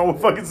 floating around with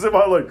fucking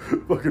semi, like,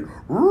 fucking,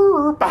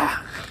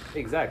 bah.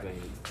 Exactly.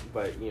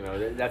 But, you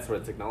know, that's where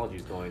the technology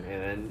is going.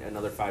 And then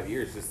another 5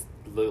 years, just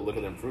look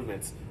at the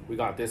improvements. We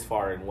got this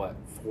far in,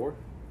 4?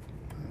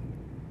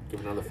 Give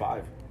it another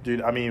 5.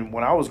 Dude, I mean,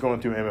 when I was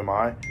going through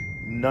MMI,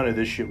 none of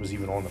this shit was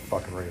even on the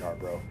fucking radar,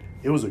 bro.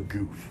 It was a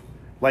goof.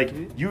 Like,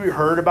 you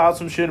heard about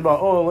some shit about,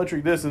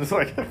 electric this, and it's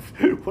like,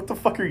 what the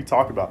fuck are you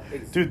talking about?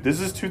 Dude, this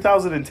is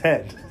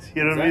 2010.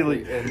 You know what I mean?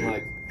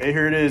 Like, and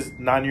here it is,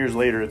 9 years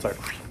later, it's like,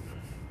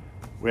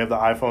 we have the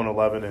iPhone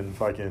 11 and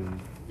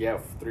fucking... Yeah,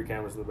 3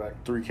 cameras in the back.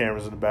 3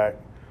 cameras in the back,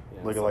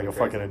 looking like a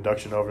fucking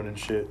induction oven and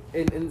shit.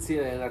 And see,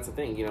 and that's the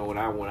thing, you know, when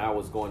I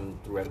was going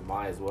through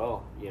MMI as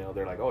well, you know,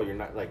 they're like, oh, you're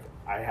not, like,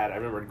 I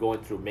remember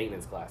going through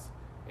maintenance class,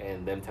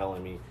 and them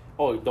telling me,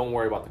 oh, don't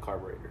worry about the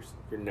carburetors.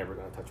 You're never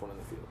going to touch one in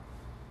the field.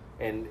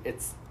 And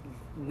it's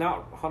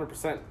not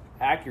 100%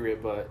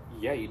 accurate, but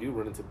yeah, you do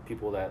run into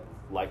people that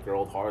like their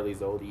old Harleys,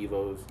 the old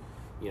Evos.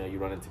 You know, you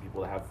run into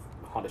people that have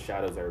Honda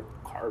Shadows that are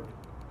carbed,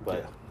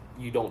 but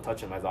you don't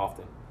touch them as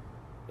often.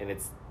 And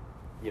it's,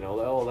 you know,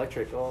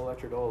 electric. Well,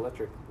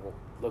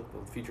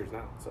 look, the features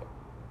now. So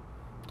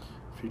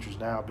features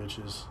now,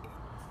 bitches.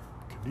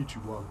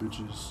 Konnichiwa,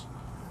 bitches.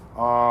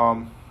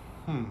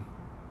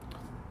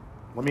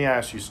 Let me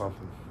ask you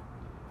something.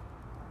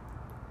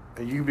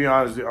 And you can be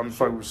honest, I'm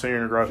fucking sitting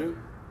in the garage.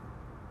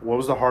 What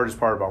was the hardest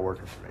part about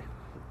working for me?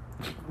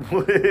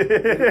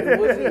 It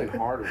wasn't even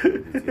hard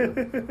working for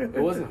you. It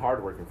wasn't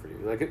hard working for you.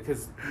 Like,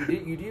 because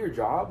you do your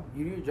job.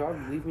 You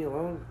leave me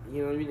alone.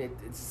 You know what I mean?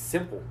 It's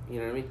simple. You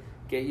know what I mean?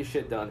 Get your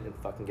shit done and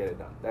fucking get it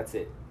done. That's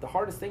it. The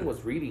hardest thing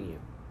was reading you.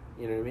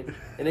 You know what I mean?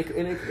 And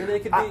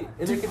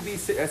it could be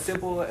as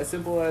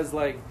simple as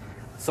like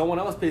someone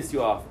else pissed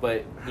you off,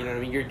 but you know what I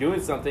mean? You're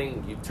doing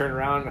something, you turn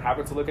around and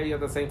happen to look at you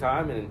at the same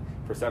time, and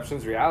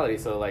perception's reality.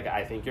 So like,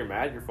 I think you're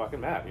mad, you're fucking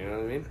mad. You know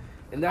what I mean?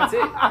 And that's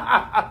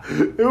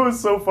it. It was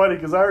so funny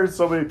because I heard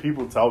so many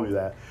people tell me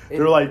that.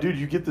 They're like, dude,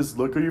 you get this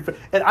look on your face.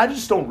 And I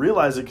just don't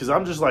realize it because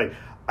I'm just like,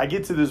 I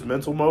get to this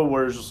mental mode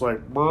where it's just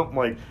like,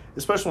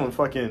 especially when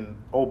fucking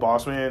old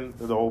boss man,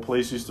 the old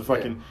place used to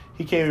fucking,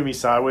 he came at me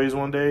sideways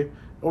one day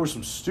over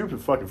some stupid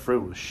fucking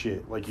frivolous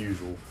shit, like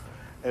usual.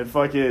 And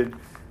fucking,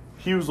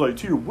 he was like,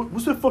 Tito,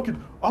 what's that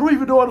fucking, I don't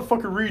even know how to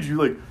fucking read you.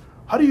 Like,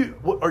 how do you,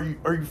 what,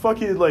 are you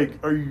fucking,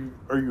 like, are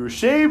you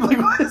ashamed? Like,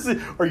 what is it?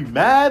 Are you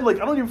mad? Like,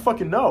 I don't even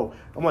fucking know.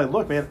 I'm like,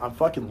 look, man, I'm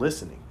fucking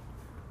listening.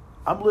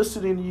 I'm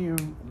listening to you,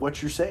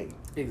 what you're saying.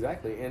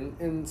 Exactly.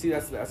 And see,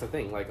 that's the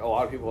thing. Like, a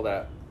lot of people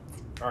that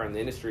are in the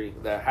industry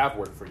that have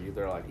worked for you,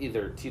 they're like,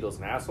 either Tito's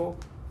an asshole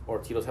or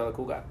Tito's hella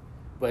cool guy.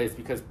 But it's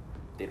because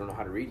they don't know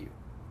how to read you.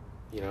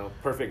 You know,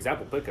 perfect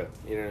example, Pika.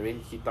 You know what I mean?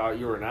 He thought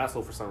you were an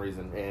asshole for some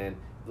reason, and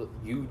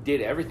you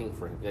did everything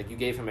for him. Like, you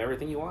gave him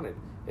everything he wanted.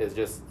 It's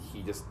just,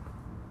 he just,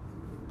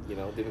 you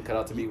know, didn't cut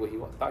out to be what he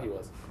thought he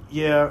was.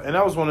 Yeah, and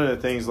that was one of the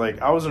things,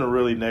 like, I was in a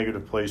really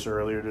negative place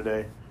earlier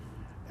today,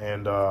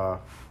 and,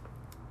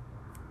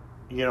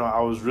 you know,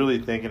 I was really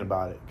thinking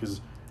about it,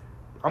 because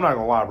I'm not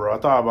gonna lie, bro, I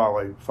thought about,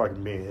 like,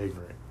 fucking being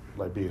ignorant,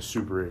 like, being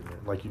super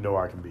ignorant, like, you know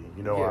I can be,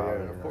 you know how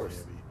ignorant of course.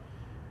 I can be.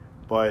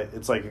 But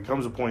it's like, it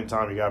comes a point in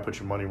time you gotta put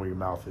your money where your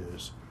mouth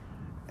is,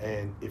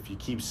 and if you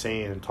keep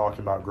saying and talking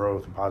about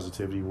growth and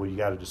positivity, well, you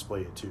gotta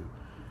display it too.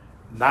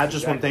 Not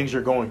just when things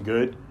are going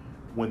good,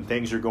 when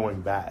things are going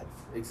bad.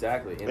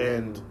 Exactly.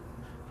 And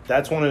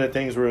that's one of the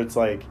things where it's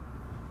like,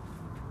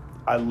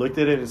 I looked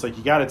at it and it's like,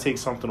 you got to take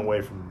something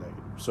away from the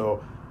negative.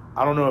 So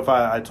I don't know if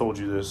I told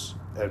you this,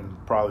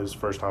 and probably it's the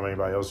first time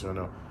anybody else is going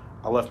to know.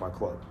 I left my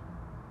club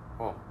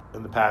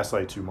in the past,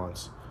 like, 2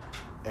 months.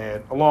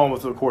 And along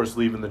with, of course,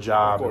 leaving the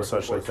job and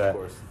such like that.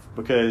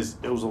 Because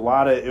it was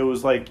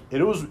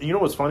you know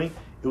what's funny?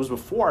 It was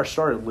before I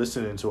started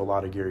listening to a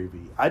lot of Gary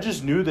Vee. I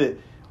just knew that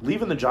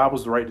leaving the job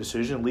was the right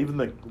decision.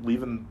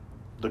 Leaving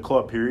the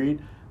club,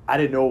 period. I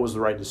didn't know it was the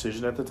right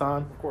decision at the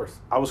time. Of course.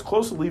 I was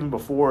close to leaving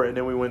before, and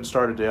then we went and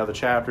started the other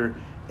chapter,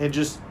 and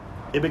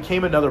it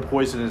became another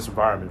poisonous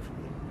environment for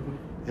me.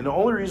 And the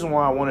only reason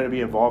why I wanted to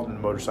be involved in the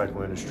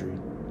motorcycle industry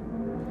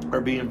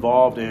or be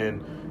involved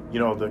in,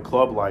 the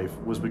club life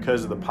was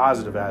because of the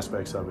positive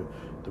aspects of it.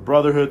 The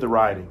brotherhood, the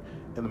riding.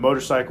 And the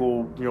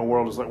motorcycle,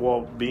 world is like,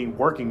 well,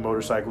 working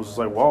motorcycles is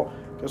like, well,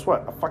 guess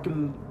what? I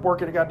fucking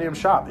work at a goddamn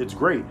shop. It's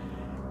great.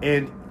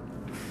 And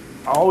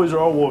I always,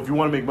 if you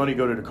want to make money,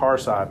 go to the car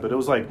side. But it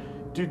was like,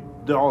 dude,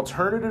 the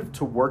alternative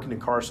to working the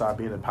car side,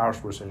 being in the power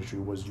sports industry,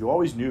 was you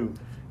always knew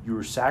you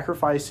were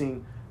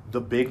sacrificing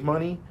the big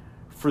money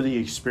for the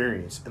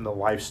experience and the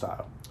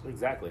lifestyle.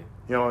 Exactly.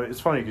 It's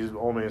funny because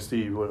old man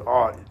Steve would,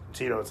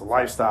 Tito, it's a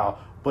lifestyle.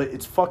 But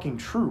it's fucking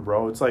true,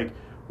 bro. It's like,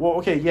 well,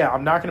 okay, yeah,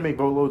 I'm not going to make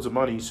boatloads of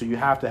money, so you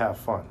have to have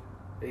fun.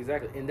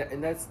 Exactly.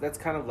 And that's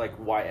kind of like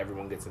why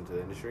everyone gets into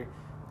the industry.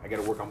 I got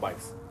to work on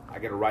bikes. I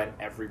got to ride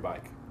every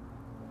bike.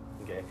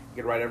 Okay? I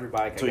got to ride every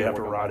bike. So you have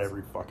to ride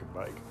every fucking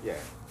bike. Yeah.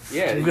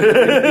 Yeah. You know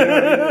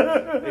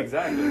what I mean?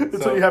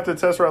 Exactly. So you have to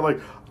test ride like,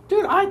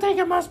 dude, I think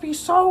it must be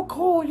so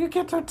cool. You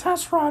get to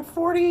test ride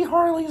 40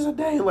 Harleys a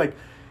day. Like,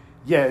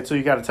 yeah, so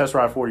you got to test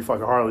ride 40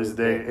 fucking Harleys a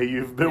day, and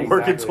you've been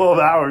working 12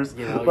 hours.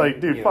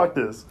 Dude, fuck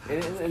this.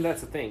 And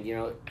that's the thing,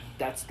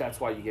 that's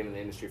why you get in the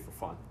industry for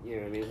fun. You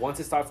know what I mean? Once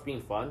it stops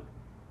being fun,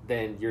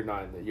 then you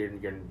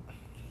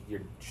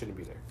shouldn't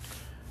be there.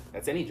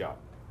 That's any job.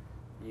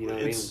 You know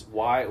what I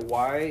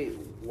mean?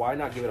 Why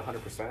not give it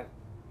 100%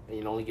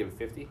 and only give it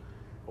 50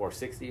 or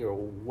 60 or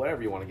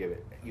whatever you want to give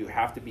it? You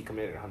have to be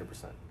committed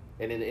 100%.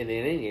 And in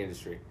any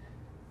industry,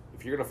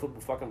 if you're gonna flip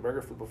a fucking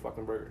burger, flip a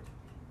fucking burger.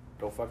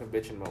 Don't fucking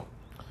bitch and moan.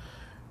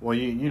 Well,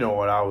 you know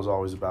what I was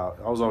always about.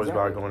 I was always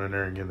about going in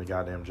there and getting the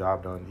goddamn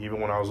job done.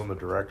 Even when I was on the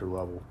director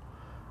level,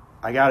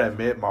 I gotta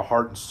admit, my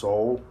heart and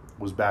soul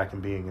was back in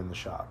being in the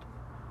shop.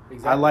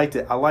 Exactly. I liked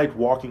it. I liked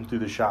walking through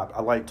the shop.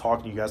 I liked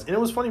talking to you guys. And it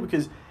was funny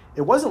because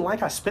it wasn't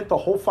like I spent the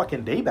whole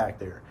fucking day back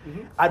there.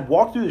 Mm-hmm. I'd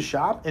walk through the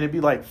shop and it'd be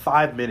like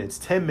 5 minutes,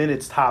 10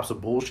 minutes tops of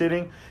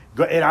bullshitting.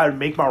 And I'd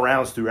make my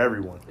rounds through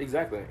everyone.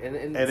 Exactly. And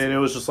then it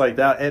was just like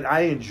that. And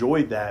I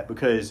enjoyed that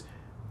because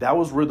that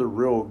was where the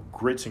real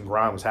grits and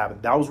grind was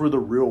happening. That was where the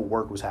real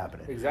work was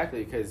happening.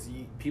 Exactly, because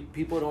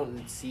people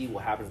don't see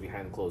what happens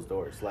behind closed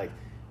doors. Like,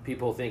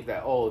 people think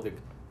that, the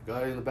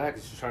guy in the back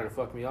is just trying to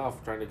fuck me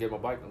off, trying to get my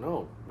bike.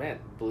 No, man,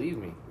 believe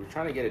me, you're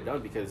trying to get it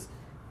done because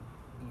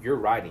you're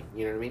riding.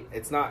 You know what I mean?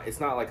 It's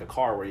not like a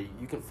car where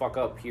you can fuck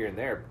up here and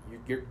there.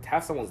 You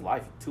have someone's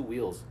life, 2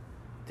 wheels.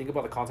 Think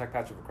about the contact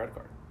patch of a credit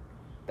card.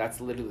 That's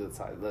literally the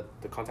size,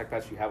 the contact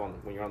patch you have on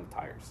when you're on the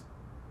tires.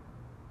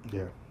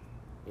 Yeah.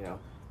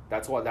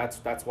 That's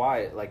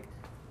why like,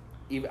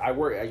 even I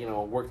worked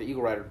at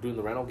Eagle Rider doing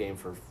the rental game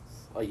for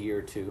a year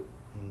or two,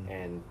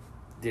 and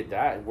did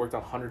that and worked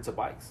on hundreds of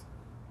bikes,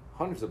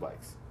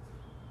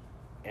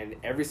 and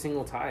every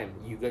single time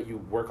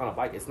you work on a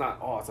bike, it's not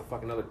it's a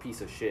fucking another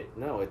piece of shit.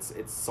 No, it's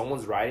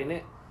someone's riding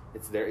it.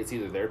 It's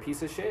either their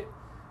piece of shit,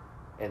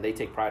 and they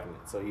take pride in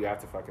it. So you have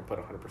to fucking put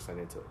 100%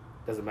 into it.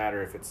 Doesn't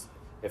matter if it's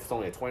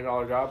only a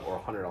 $20 job or a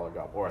 $100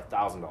 job or a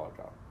 $1,000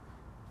 job.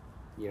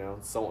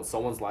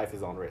 Someone's life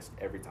is on risk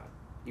every time.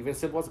 Even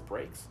simple as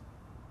brakes.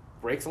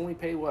 Brakes only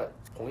pay what,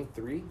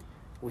 0.3,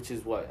 which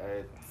is what,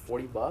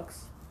 $40.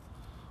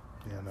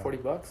 Yeah, no.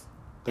 $40.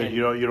 And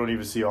you don't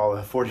even see all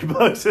the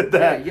 $40 at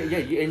that.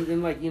 Yeah.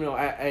 And like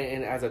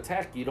and as a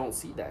tech, you don't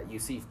see that. You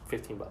see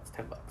 $15, $10.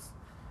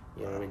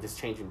 You know what I mean? Just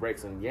changing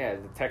brakes, and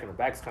the tech in the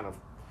back's kind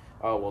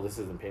of, this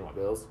isn't paying my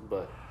bills,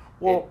 but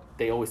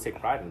they always take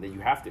pride in it. That you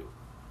have to.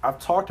 I've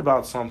talked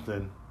about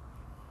something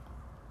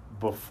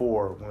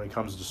before when it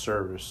comes to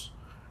service,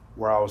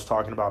 where I was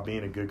talking about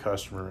being a good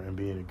customer and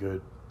being a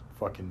good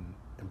fucking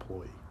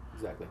employee.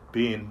 Exactly.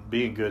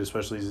 Being good,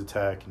 especially as a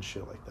tech and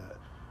shit like that.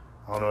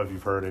 I don't know if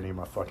you've heard any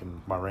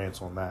of my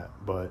rants on that,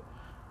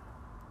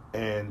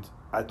 and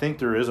I think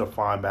there is a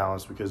fine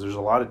balance because there's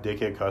a lot of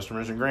dickhead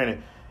customers, and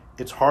granted,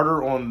 it's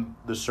harder on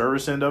the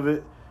service end of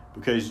it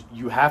because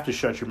you have to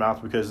shut your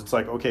mouth because it's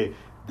like, okay,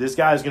 this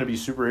guy's going to be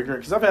super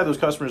ignorant. Because I've had those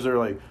customers that are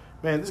like,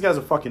 man, this guy's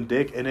a fucking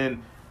dick, and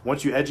then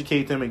once you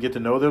educate them and get to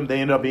know them, they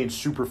end up being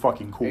super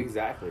fucking cool.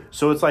 Exactly.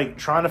 So it's like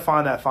trying to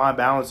find that fine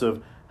balance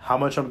of how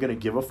much I'm going to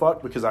give a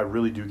fuck because I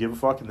really do give a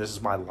fuck, and this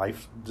is my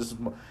life. This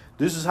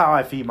is how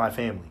I feed my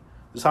family.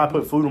 This is how I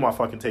put food on my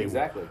fucking table.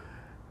 Exactly.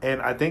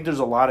 And I think there's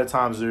a lot of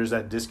times there's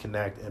that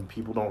disconnect, and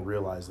people don't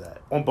realize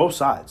that on both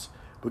sides.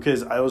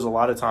 Because I was a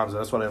lot of times, and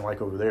that's what I didn't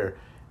like over there,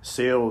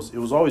 sales, it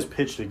was always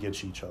pitched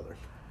against each other.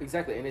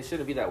 Exactly, and it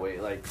shouldn't be that way.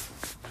 Like,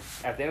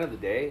 at the end of the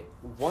day,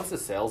 once the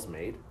sale's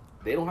made,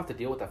 they don't have to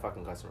deal with that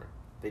fucking customer.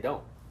 They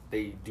don't.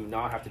 They do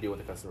not have to deal with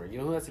the customer. You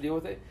know who has to deal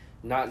with it?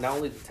 Not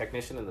only the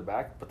technician in the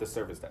back, but the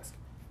service desk.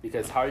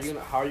 Because how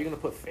are you gonna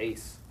put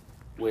face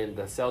when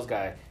the sales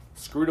guy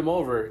screwed him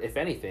over, if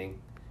anything,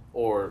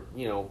 or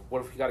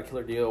what if you got a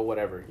killer deal, or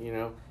whatever?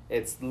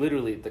 It's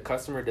literally the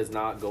customer does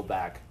not go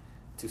back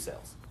to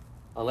sales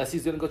unless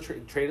he's gonna go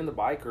trade in the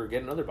bike or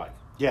get another bike.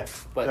 Yeah.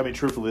 But I mean,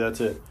 truthfully, that's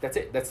it. That's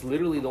it. That's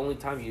literally the only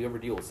time you ever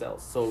deal with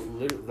sales. So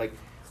literally, like,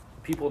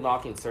 people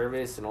knocking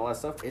service and all that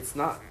stuff, it's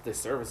not the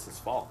service's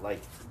fault.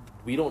 Like,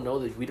 we don't know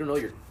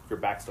your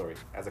backstory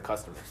as a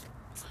customer.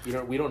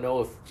 We don't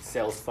know if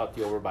sales fucked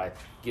you over by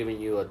giving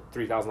you a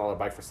 $3,000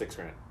 bike for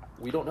 $6,000.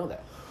 We don't know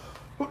that.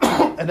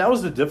 And that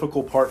was the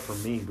difficult part for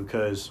me,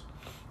 because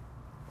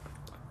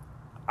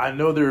I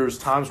know there was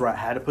times where I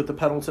had to put the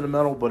pedal to the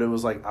metal, but it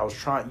was like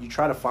you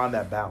try to find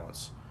that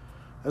balance.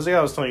 As like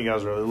I was telling you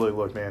guys earlier,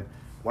 look, man,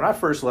 when I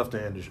first left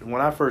the industry,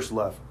 when I first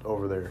left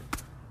over there,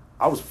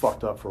 I was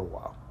fucked up for a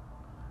while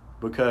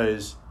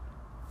because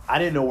I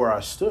didn't know where I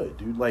stood,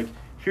 dude. Like,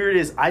 here it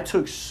is. I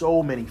took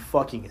so many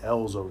fucking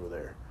L's over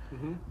there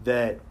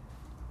that,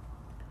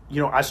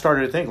 you know, I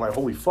started to think, like,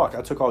 holy fuck,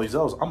 I took all these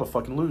L's. I'm a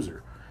fucking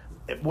loser.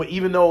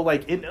 Even though,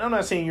 like, I'm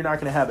not saying you're not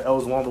going to have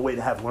L's along the way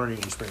to have learning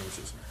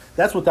experiences.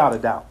 That's without a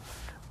doubt.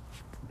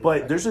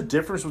 But there's a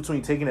difference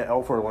between taking an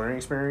L for a learning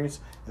experience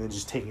and then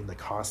just taking the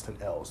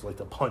constant L's, like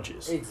the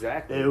punches.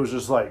 Exactly. It was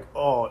just like,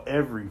 oh,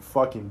 every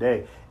fucking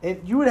day.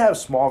 And you would have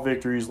small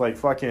victories like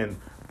fucking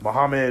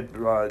Muhammad.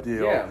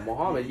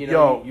 Muhammad.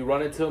 You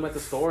run into him at the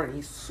store and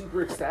he's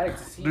super ecstatic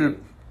to see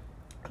you.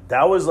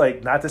 That was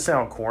like, not to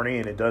sound corny,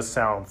 and it does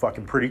sound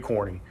fucking pretty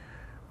corny,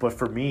 but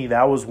for me,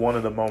 that was one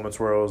of the moments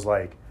where it was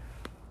like,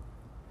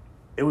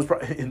 it was,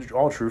 in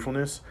all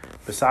truthfulness,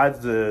 besides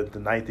the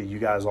night that you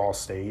guys all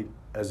stayed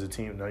as a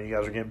team, no, you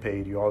guys were getting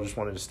paid, you all just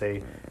wanted to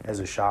stay as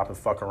a shop and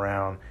fuck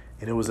around,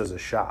 and it was as a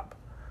shop.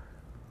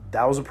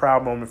 That was a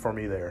proud moment for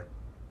me there.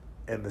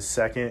 And the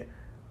second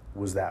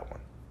was that one.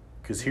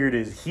 Because here it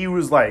is. He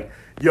was like,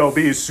 yo,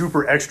 being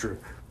super extra.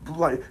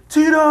 Like,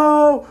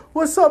 Tito,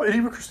 what's up? And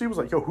even Christine was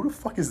like, yo, who the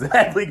fuck is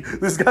that? Like,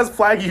 this guy's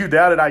flagging you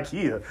down at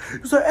IKEA. He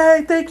was like,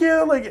 hey, thank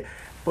you. Like,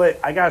 but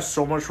I got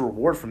so much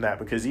reward from that,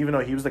 because even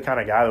though he was the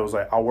kind of guy that was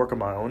like, I'll work on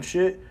my own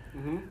shit,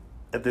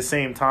 at the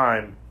same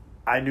time,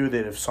 I knew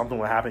that if something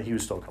would happen, he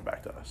would still come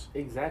back to us.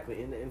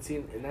 Exactly. And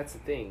that's the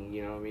thing,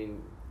 you know, I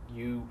mean,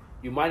 you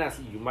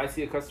might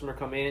see a customer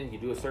come in, you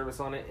do a service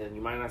on it, and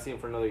you might not see him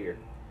for another year.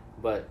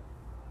 But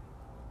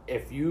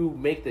if you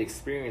make the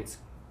experience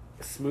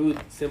smooth,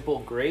 simple,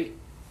 great,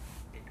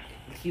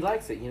 he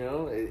likes it, you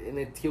know,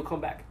 and he'll come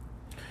back.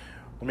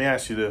 Let me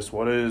ask you this.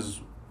 What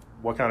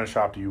kind of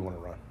shop do you want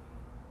to run?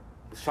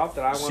 The shop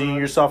that I want to Seeing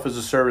yourself as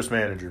a service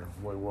manager.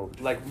 What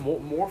like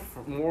more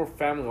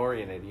family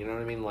oriented, you know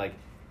what I mean? Like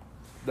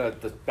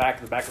the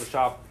back of the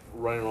shop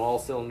running on all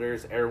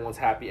cylinders, everyone's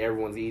happy,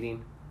 everyone's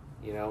eating,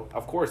 you know.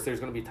 Of course there's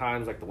going to be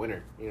times like the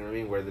winter, you know what I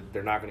mean, where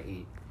they're not going to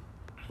eat.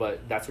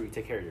 But that's where you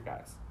take care of your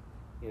guys.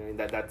 You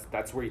know,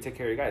 that's where you take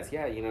care of your guys.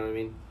 Yeah, you know what I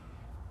mean?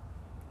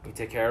 You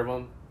take care of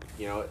them,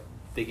 you know,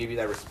 they give you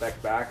that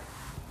respect back.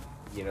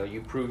 You know,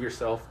 you prove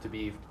yourself to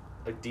be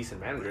a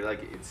decent manager.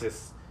 Like, it's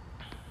just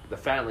the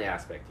family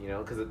aspect, you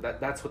know, because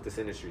that's what this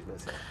industry is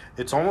missing.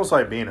 It's almost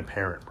like being a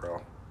parent,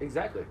 bro.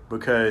 Exactly.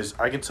 Because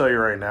I can tell you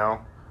right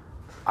now,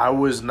 I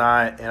was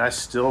not, and I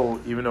still,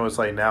 even though it's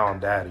like now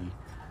I'm daddy,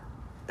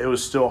 it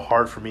was still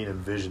hard for me to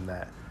envision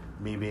that,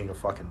 me being a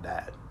fucking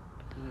dad.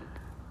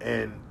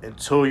 And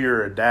until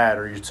you're a dad,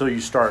 or until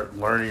you start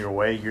learning your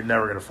way, you're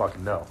never going to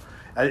fucking know.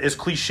 As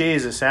cliche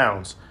as it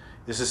sounds,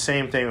 it's the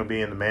same thing with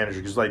being the manager.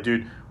 Because, like,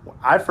 dude, when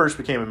I first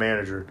became a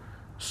manager,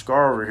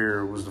 Scar over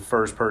here was the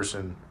first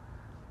person.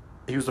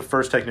 He was the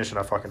first technician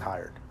I fucking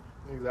hired.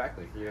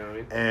 Exactly. You know what I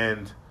mean?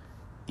 And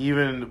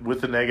even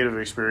with the negative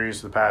experience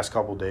the past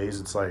couple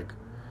days, it's like,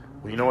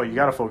 well, you know what? You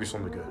got to focus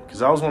on the good. Because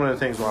that was one of the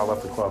things when I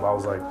left the club. I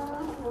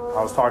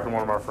was talking to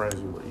one of my friends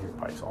who hears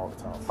bikes all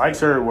the time.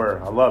 Bikes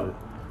everywhere. I love it.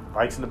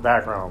 Bikes in the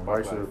background.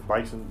 Bikes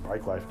in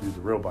bike life, dude.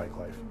 The real bike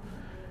life.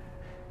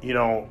 You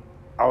know,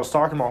 I was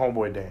talking to my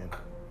homeboy Dan,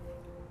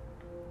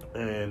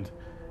 and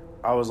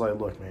I was like,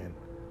 look, man,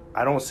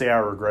 I don't say I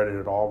regret it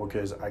at all,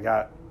 because I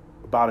got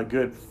about a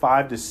good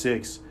 5 to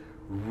 6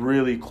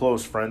 really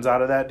close friends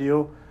out of that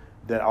deal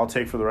that I'll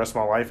take for the rest of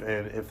my life.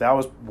 And if that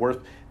was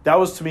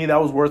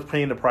worth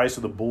paying the price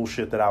of the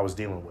bullshit that I was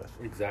dealing with.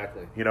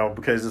 Exactly. You know,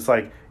 because it's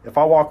like, if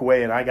I walk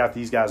away and I got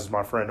these guys as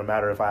my friend, no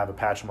matter if I have a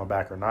patch on my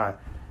back or not,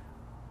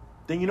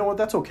 then you know what?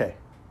 That's okay.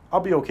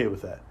 I'll be okay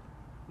with that.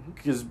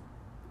 Because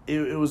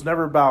it was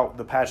never about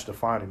the patch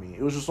defining me.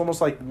 It was just almost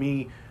like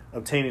me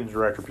obtaining the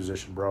director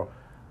position, bro.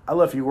 I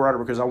left Eagle Rider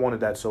because I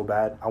wanted that so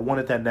bad. I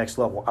wanted that next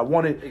level.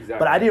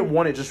 But I didn't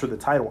want it just for the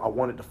title. I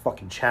wanted to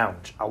fucking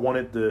challenge. I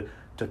wanted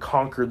to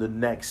conquer the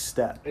next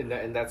step.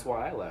 And that's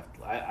why I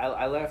left.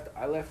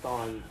 I left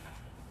on,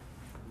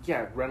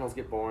 yeah, rentals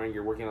get boring.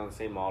 You're working on the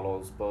same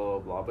models, blah, blah,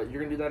 blah. But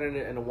you're going to do that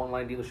in a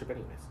one-line dealership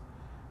anyways.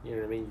 You know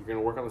what I mean? You're going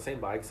to work on the same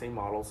bikes, same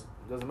models.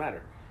 It doesn't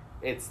matter.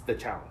 It's the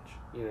challenge.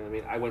 You know what I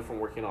mean? I went from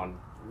working on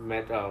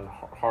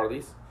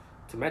Harleys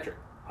to metric,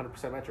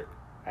 100% metric.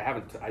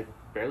 I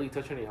barely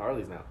touch any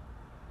Harleys now.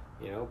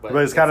 You know, but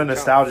it's kind of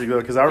nostalgic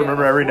though, because I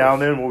remember every now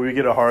and then when we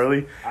get a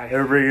Harley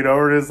and bring it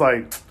over, it's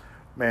like,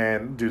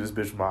 man, dude, this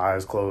bitch with my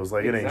eyes closed.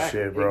 Like, it ain't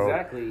shit, bro.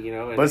 Exactly, you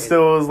know. But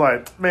still, it was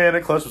like, man, the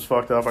clutch was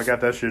fucked up. I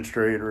got that shit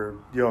straight, or,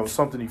 you know,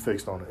 something you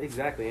fixed on it.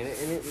 Exactly, and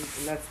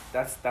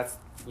that's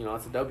you know,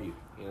 that's a W.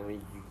 You know,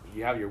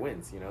 you have your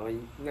wins,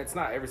 and it's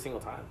not every single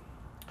time.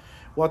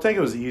 Well, I think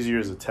it was easier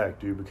as a tech,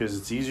 dude, because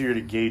it's easier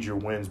to gauge your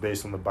wins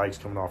based on the bikes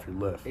coming off your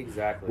lift.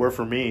 Exactly. Where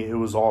for me, it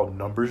was all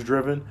numbers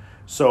driven.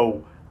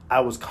 So I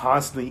was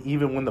constantly,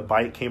 even when the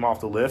bike came off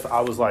the lift, I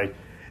was like,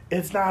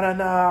 it's not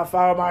enough.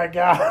 Oh my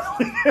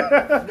God.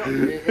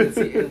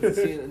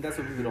 And that's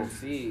what people don't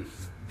see,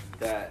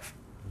 that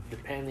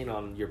depending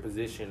on your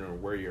position or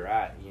where you're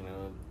at,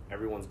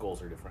 everyone's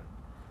goals are different.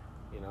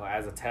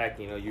 As a tech,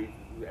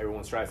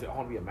 everyone strives to, I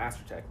want to be a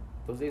master tech.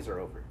 Those days are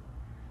over.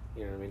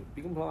 You know what I mean?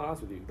 Be completely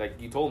honest with you.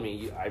 Like you told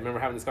me, I remember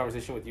having this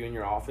conversation with you in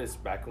your office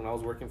back when I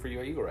was working for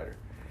you at Eagle Rider.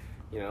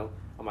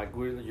 I'm like, I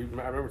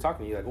remember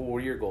talking to you, like, well, what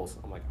are your goals?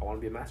 I'm like, I want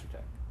to be a master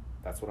tech.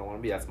 That's what I want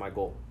to be. That's my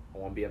goal. I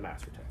want to be a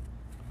master tech.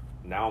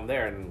 Now I'm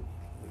there, and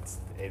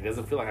it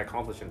doesn't feel like I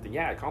accomplished anything.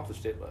 Yeah, I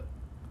accomplished it, but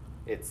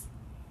it's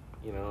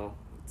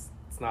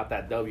not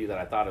that W that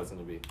I thought it was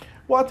going to be.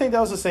 Well, I think that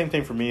was the same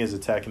thing for me as a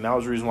tech, and that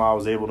was the reason why I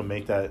was able to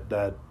make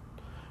that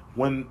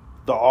when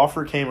the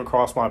offer came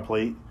across my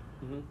plate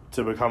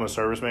to become a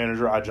service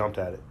manager, I jumped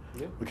at it.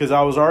 Yeah. Because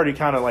I was already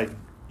kind of like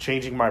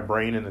changing my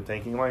brain into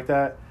thinking like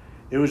that.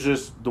 It was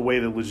just the way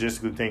that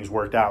logistically things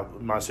worked out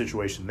in my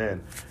situation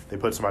then. They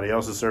put somebody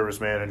else as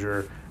service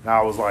manager, and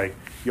I was like,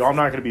 yo, I'm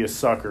not going to be a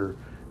sucker.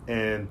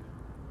 And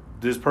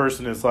this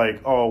person is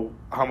like, oh,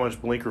 how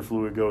much blinker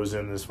fluid goes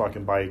in this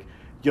fucking bike?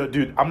 Yo,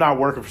 dude, I'm not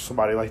working for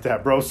somebody like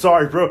that, bro.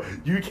 Sorry, bro.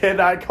 You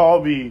cannot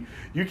call me.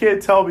 You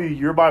can't tell me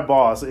you're my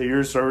boss and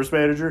you're a service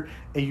manager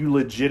and you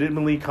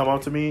legitimately come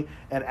up to me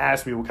and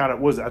ask me what kind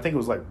of, I think it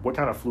was like, what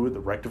kind of fluid the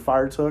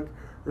rectifier took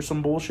or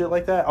some bullshit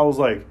like that. I was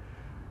like,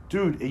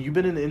 dude, you've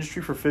been in the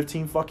industry for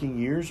 15 fucking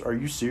years? Are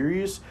you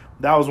serious?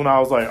 That was when I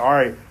was like, all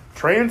right,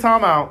 train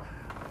time out.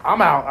 I'm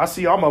out. I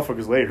see y'all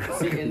motherfuckers later.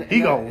 That's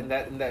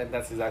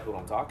exactly what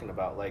I'm talking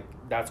about. Like,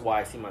 that's why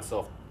I see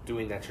myself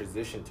doing that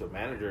transition to a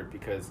manager,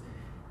 because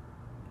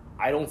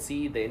I don't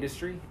see the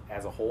industry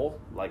as a whole.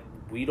 Like,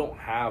 we don't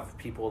have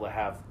people that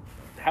have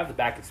the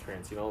back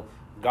experience,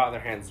 got their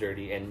hands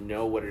dirty and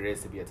know what it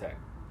is to be a tech,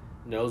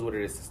 knows what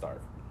it is to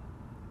start.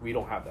 We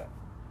don't have that.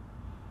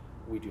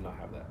 We do not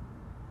have that.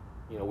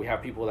 We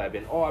have people that have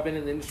been, I've been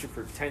in the industry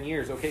for 10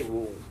 years. Okay,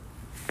 well,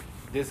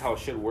 this is how it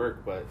should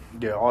work, but...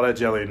 Yeah, all that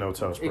jelly and no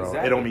toast, bro.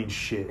 Exactly. It don't mean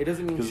shit. It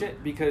doesn't mean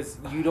shit because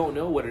you don't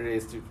know what it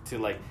is to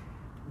like,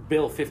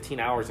 bill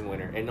 15 hours in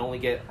winter and only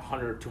get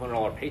 $100,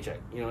 $200 paycheck.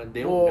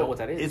 They don't know what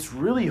that is. It's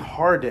really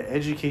hard to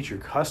educate your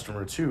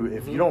customer, too,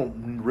 if you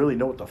don't really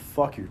know what the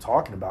fuck you're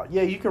talking about.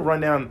 Yeah, you can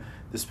run down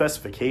the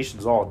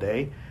specifications all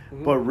day,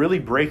 but really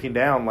breaking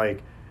down,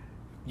 like...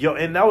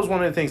 and that was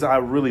one of the things I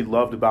really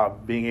loved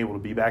about being able to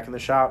be back in the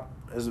shop,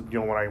 as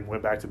when I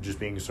went back to just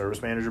being a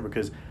service manager,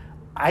 because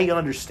I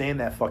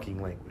understand that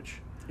fucking language.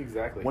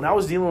 Exactly. When I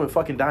was dealing with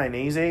fucking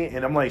Dainese,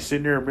 and I'm like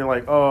sitting there and being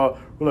like,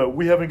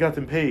 we haven't got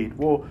them paid.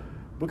 Well,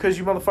 because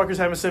you motherfuckers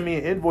haven't sent me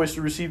an invoice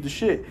to receive the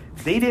shit.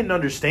 They didn't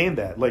understand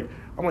that. Like,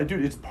 I'm like,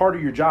 dude, it's part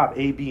of your job,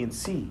 A, B, and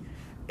C.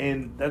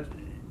 And that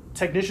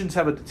technicians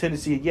have a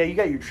tendency, you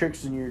got your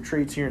tricks and your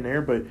traits here and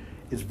there, but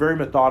it's very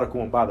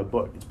methodical and by the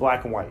book. It's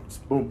black and white. It's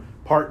boom,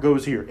 part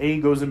goes here. A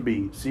goes in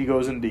B. C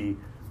goes in D.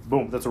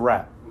 Boom, that's a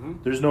wrap.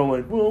 There's no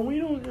like, well, we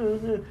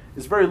don't...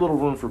 It's very little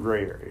room for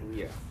gray area.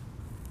 Yeah.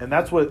 And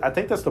that's what... I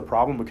think that's the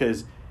problem,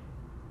 because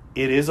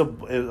it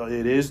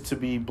is to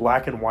be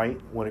black and white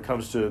when it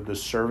comes to the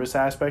service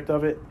aspect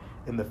of it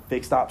and the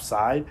fixed op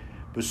side,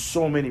 but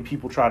so many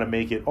people try to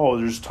make it,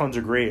 there's tons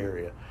of gray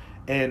area.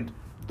 And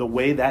the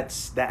way that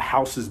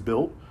house is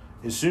built,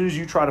 as soon as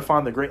you try to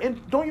find the gray...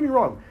 And don't get me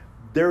wrong,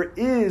 there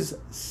is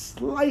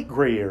slight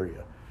gray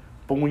area.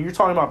 But when you're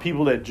talking about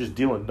people that just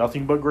deal in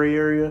nothing but gray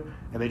area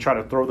and they try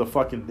to throw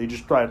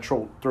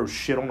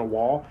shit on the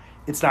wall,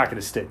 it's not going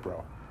to stick,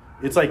 bro.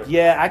 It's like,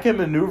 I can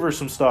maneuver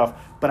some stuff,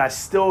 but I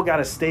still got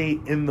to stay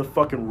in the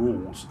fucking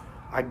rules.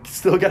 I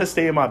still got to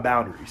stay in my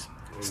boundaries.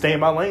 Stay in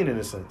my lane, in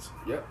a sense.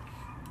 Yep.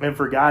 And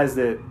for guys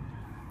that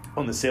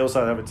on the sales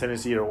side have a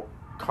tendency to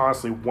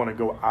constantly want to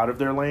go out of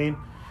their lane,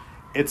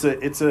 it's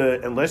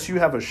unless you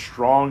have a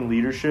strong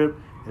leadership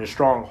and a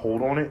strong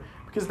hold on it,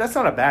 because that's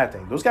not a bad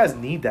thing. Those guys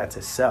need that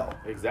to sell.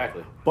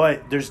 Exactly.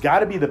 But there's got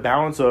to be the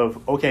balance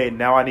of, okay,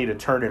 now I need to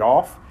turn it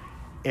off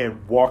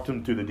and walk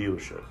them through the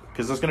dealership.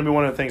 Because that's going to be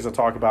one of the things I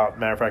talk about,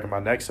 matter of fact, in my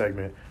next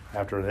segment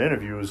after the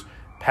interview, is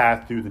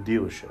path through the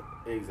dealership.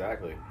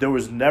 Exactly. There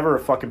was never a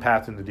fucking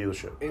path in the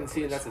dealership. And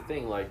see, that's the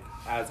thing, like,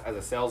 as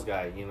a sales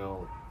guy,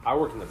 I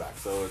work in the back,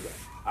 so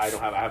I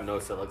have no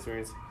sales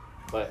experience.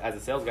 But as a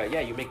sales guy,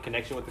 you make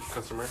connection with the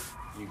customer.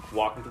 You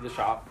walk into the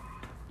shop.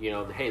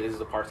 Hey, this is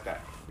the parts guy.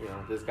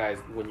 This guy's,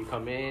 when you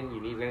come in, you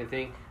need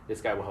anything,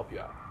 this guy will help you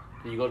out.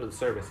 Then you go to the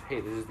service.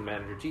 Hey, this is the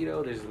manager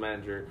Tito. This is the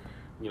manager,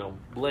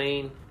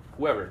 Blaine,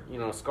 whoever,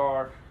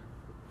 Scar,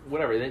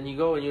 whatever. Then you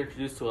go and you're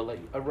introduced to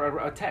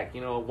a tech,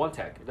 one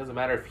tech. It doesn't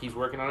matter if he's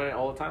working on it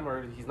all the time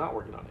or he's not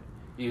working on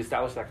it. You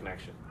establish that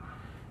connection.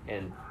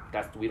 And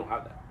we don't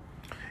have that.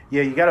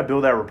 Yeah, you got to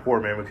build that rapport,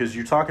 man, because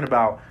you're talking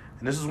about,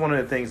 and this is one of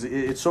the things,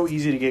 it's so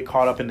easy to get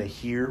caught up in the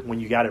here when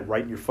you got it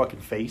right in your fucking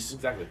face.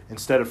 Exactly.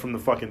 Instead of from the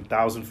fucking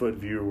 1,000-foot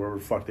view or whatever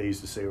the fuck they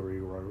used to say over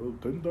here, right? Oh,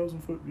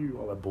 10,000-foot view,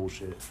 all that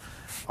bullshit.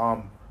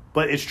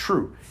 But it's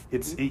true.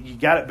 You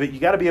got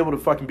to be able to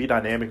fucking be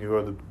dynamic and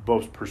go to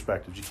both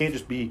perspectives. You can't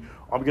just be,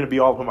 I'm going to be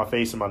all up in my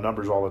face and my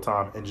numbers all the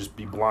time and just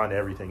be blind to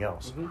everything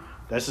else. Mm-hmm.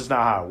 That's just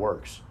not how it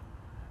works.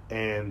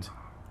 And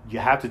you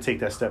have to take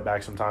that step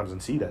back sometimes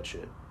and see that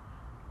shit.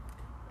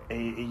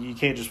 And you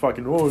can't just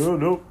fucking,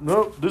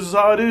 no, this is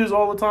how it is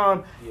all the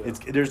time. Yeah.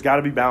 There's got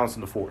to be balance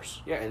in the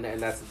force. Yeah, and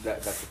that's the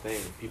thing.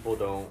 People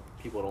don't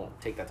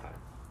take that time,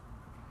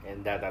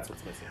 and that's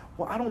what's missing.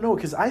 Well, I don't know,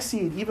 because I see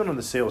it even on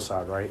the sales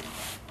side, right?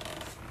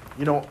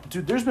 You know,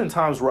 dude, there's been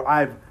times where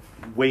I've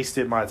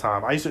wasted my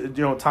time. I used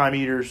to, time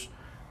eaters,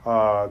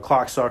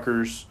 clock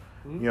suckers,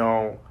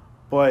 mm-hmm.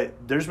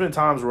 But there's been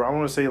times where I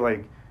want to say,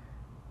 like,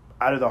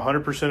 out of the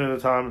 100%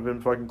 of the time I've been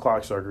fucking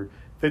clock sucker,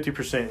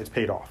 50% it's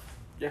paid off.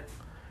 Yeah.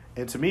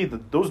 And to me,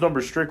 those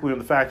numbers strictly on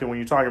the fact that when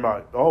you're talking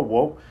about,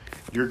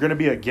 you're going to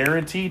be a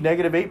guaranteed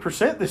negative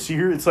 8% this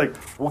year. It's like,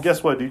 well,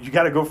 guess what, dude? You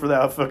got to go for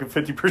that fucking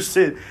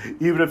 50%,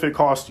 even if it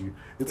costs you.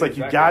 It's like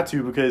you got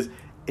to, because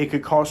it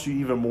could cost you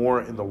even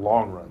more in the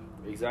long run.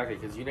 Exactly,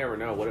 because you never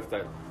know. What if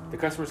the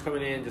customer's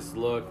coming in, just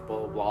look, blah,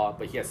 blah, blah,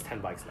 but he has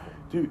 10 bikes now.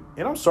 Dude,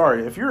 and I'm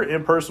sorry, if you're an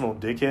impersonal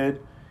dickhead,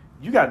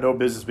 you got no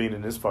business being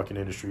in this fucking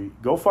industry.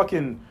 Go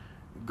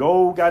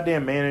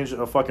goddamn manage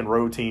a fucking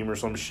road team or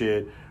some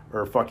shit,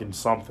 or fucking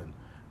something.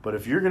 But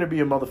if you're going to be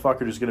a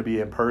motherfucker that's going to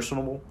be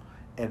impersonal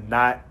and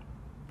not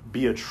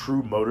be a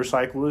true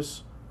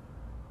motorcyclist,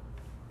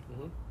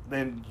 mm-hmm.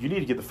 then you need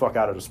to get the fuck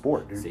out of the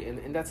sport, dude. See,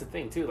 and that's the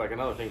thing, too. Like,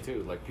 another thing,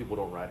 too. Like, people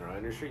don't ride in our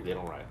industry. They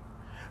don't ride.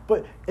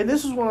 And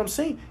this is what I'm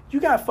saying. You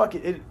got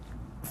fucking...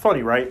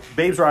 funny, right?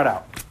 Babes Ride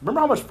Out. Remember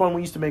how much fun we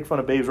used to make fun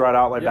of Babes Ride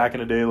Out, like, back in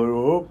the day?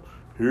 Like,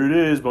 here it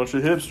is, bunch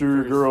of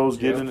hipster girls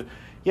getting...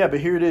 Yeah, but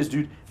here it is,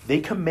 dude. They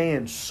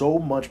command so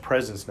much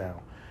presence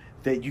now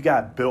that you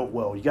got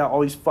Builtwell. You got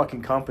all these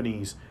fucking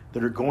companies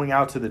that are going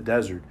out to the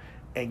desert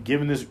and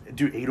giving this...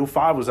 Dude,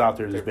 805 was out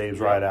there, this Babes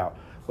Ride Out.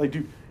 Like,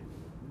 dude,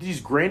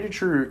 these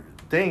grandeur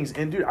things.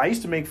 And, dude, I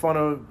used to make fun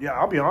of... Yeah,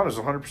 I'll be honest,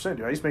 100%,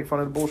 dude. I used to make fun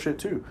of the bullshit,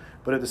 too.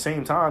 But at the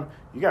same time,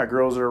 you got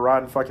girls that are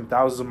riding fucking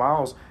thousands of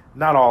miles.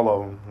 Not all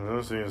of them.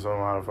 I'm seeing some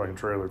lot of fucking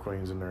trailer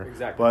queens in there.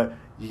 Exactly. But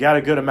you got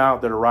a good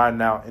amount that are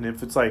riding out. And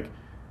if it's like...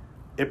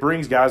 It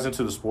brings guys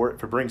into the sport.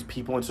 If it brings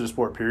people into the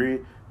sport,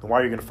 period, then why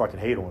are you going to fucking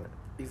hate on it?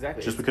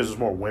 Exactly. Just because there's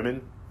more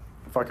women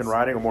fucking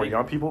riding or more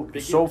young people?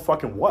 So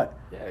fucking what?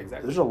 Yeah,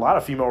 exactly. There's a lot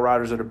of female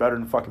riders that are better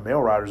than fucking male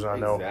riders I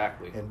know.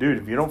 Exactly. And, dude,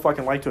 if you don't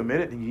fucking like to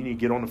admit it, then you need to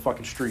get on the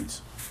fucking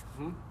streets.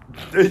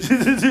 Mm-hmm.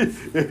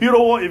 If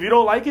you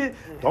don't like it,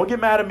 don't get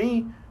mad at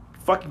me.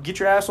 Fucking get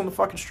your ass on the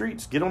fucking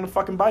streets. Get on the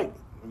fucking bike.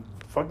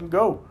 Fucking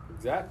go.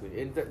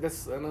 Exactly. And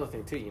that's another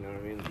thing, too, you know what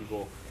I mean?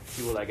 People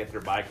that get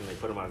their bike and they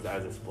put them as a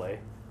display.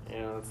 You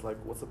know, it's like,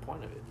 what's the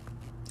point of it?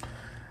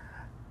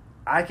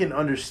 I can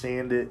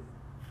understand it.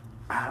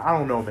 I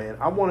don't know, man.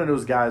 I'm one of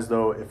those guys,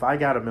 though. If I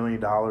got $1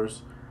 million,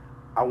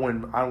 I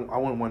wouldn't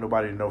want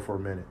nobody to know for a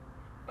minute.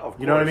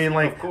 You know what I mean?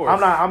 Like,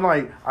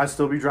 I'd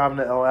still be driving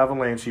the El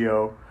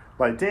Avalancheo.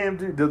 Like, damn,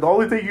 dude. The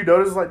only thing you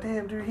notice is like,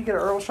 damn, dude, he got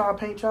an Earl Shaw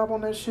paint job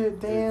on that shit.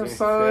 Damn,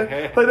 son.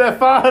 Like that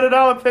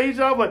 $500 paint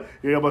job. Like,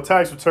 yeah, my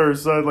tax return,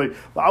 son. Like,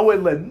 I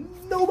wouldn't let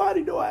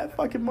nobody know I had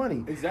fucking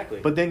money.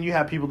 Exactly. But then you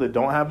have people that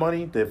don't have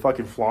money that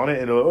fucking flaunt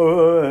it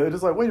and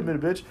it's like, wait a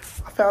minute, bitch.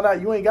 I found out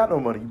you ain't got no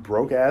money, you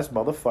broke ass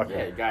motherfucker.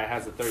 Yeah, a guy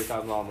has a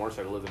 $30,000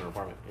 motorcycle, lives in an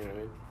apartment. You know what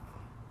I mean?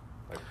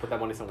 Like, put that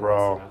money somewhere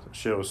Bro, else. You know?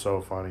 Shit was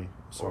so funny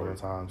so many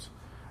times.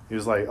 He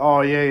was like, oh,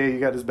 yeah, you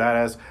got this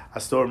badass. I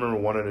still remember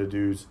one of the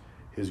dudes,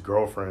 his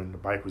girlfriend, the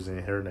bike was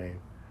in her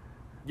name.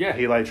 Yeah.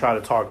 He, like, tried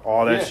to talk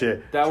all that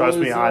shit. Trust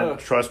me, I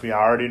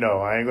already know.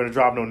 I ain't going to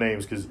drop no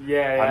names because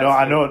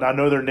I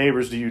know they're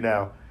neighbors to you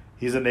now.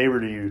 He's a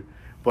neighbor to you.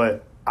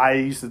 But I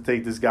used to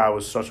think this guy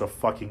was such a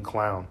fucking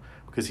clown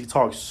because he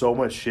talked so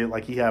much shit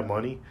like he had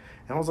money.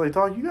 And I was like,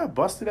 dog, you got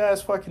busted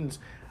ass fucking...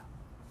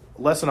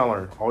 Lesson I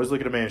learned, always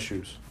look at a man's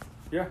shoes.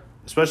 Yeah.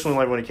 Especially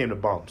like when it came to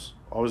bumps.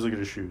 Always look at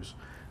his shoes.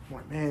 I'm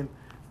like, man,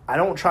 I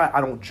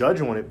don't judge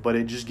on it, but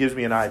it just gives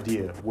me an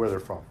idea of where they're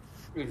from.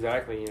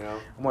 Exactly, you know.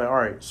 I'm like, all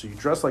right, so you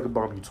dress like a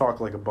bum, you talk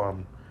like a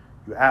bum,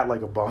 you act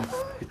like a bum.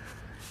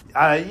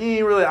 I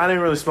didn't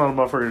really smell the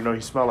motherfucker to know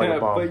he smelled like a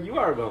bum. But you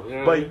are a bum. You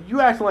know but I mean?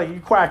 You acting like you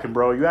quacking,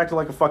 bro. You acting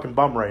like a fucking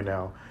bum right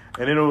now.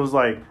 And then it was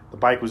like the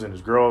bike was in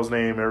his girl's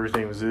name,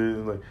 everything was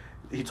in. Like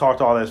he talked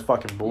all that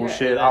fucking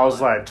bullshit. I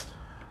was like,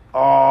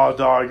 oh,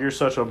 dog, you're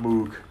such a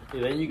mook.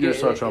 And then you get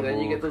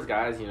those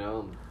guys, you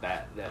know,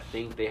 that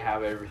think they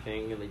have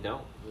everything and they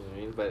don't. You know what I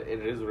mean? But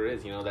it is what it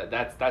is. You know,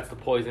 that's the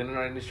poison in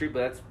our industry, but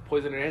that's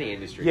poison in any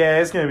industry. Yeah,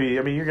 it's gonna be.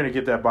 I mean, you're gonna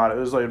get that bottom.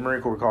 It was like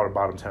Marine Corps, we call it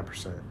bottom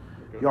 10%.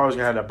 You're always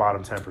gonna have that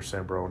bottom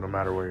 10%, bro, no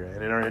matter where you're at.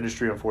 And in our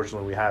industry,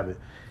 unfortunately, we have it.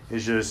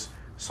 It's just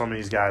some of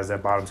these guys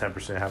that bottom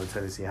 10% have a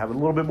tendency to have a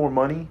little bit more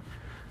money,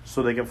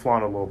 so they can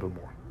flaunt a little bit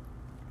more.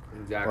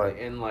 Exactly,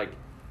 and like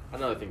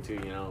another thing too,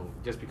 you know,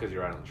 just because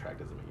you're out on the track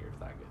doesn't mean you're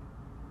that good.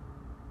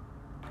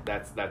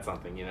 That's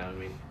something, you know what I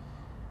mean?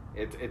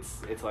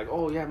 It's like,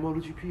 oh yeah,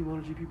 MotoGP,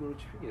 and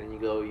then you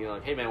go, you know,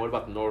 like, hey man, what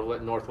about the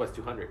Northwest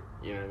 200?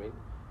 You know what I mean?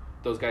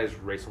 Those guys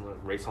race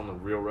on the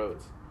real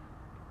roads,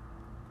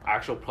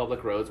 actual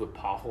public roads with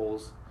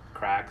potholes,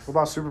 cracks. What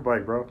about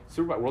Superbike, bro?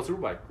 World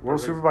Superbike.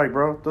 World Superbike,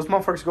 bro. Those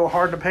motherfuckers go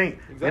hard in the paint.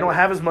 Exactly. They don't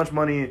have as much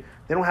money.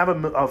 They don't have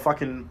a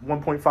fucking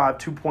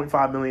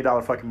 $2.5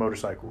 million fucking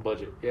motorcycle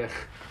budget. Yeah.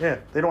 Yeah,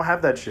 they don't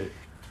have that shit.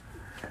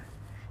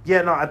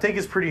 Yeah, no, I think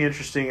it's pretty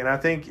interesting, and I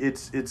think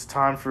it's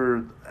time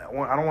for,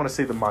 I don't want to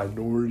say the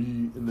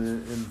minority in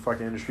the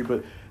fucking industry,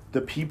 but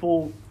the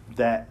people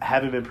that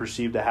haven't been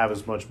perceived to have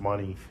as much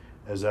money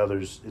as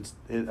others.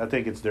 I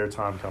think it's their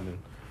time coming.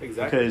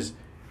 Exactly. Because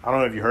I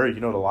don't know if you heard,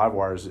 the live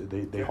wires,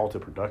 they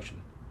halted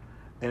production,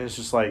 and it's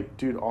just like,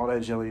 dude, all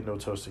that jelly, no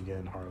toast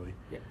again, Harley.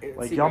 Yeah,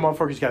 y'all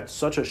motherfuckers got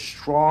such a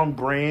strong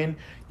brand.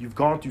 You've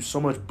gone through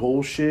so much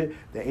bullshit,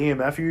 the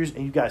AMF years,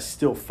 and you guys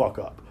still fuck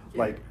up. Yeah,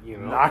 like,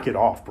 knock it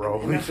off,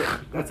 bro.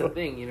 That's the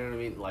thing, you know what I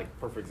mean? Like,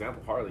 for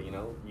example, Harley,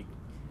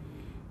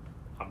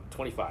 I'm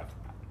 25.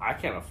 I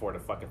can't afford a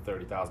fucking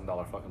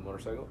 $30,000 fucking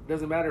motorcycle. It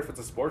doesn't matter if it's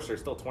a Sportster,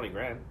 it's still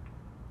 $20,000.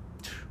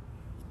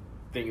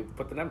 Then you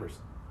put the numbers.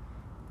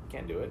 You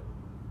can't do it.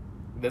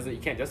 You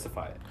can't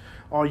justify it.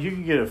 Oh, you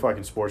can get a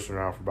fucking Sportster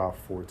now for about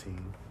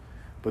 14.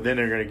 But then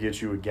they're gonna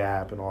get you a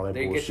Gap and all that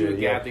bullshit. They get you a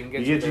Gap. They can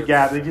get you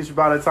Gap. They get you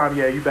by the time,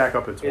 you back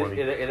up at 20.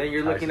 And then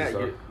you're looking at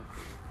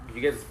you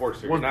get a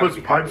Sportster. Put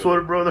some pipes on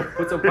it, brother.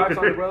 Put some pipes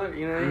on it, brother.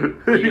 You know what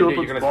I mean? You're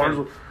going to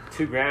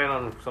spend $2,000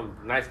 on some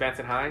nice Vance &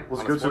 High.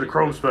 Let's go to the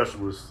Chrome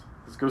specialist.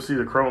 Let's go see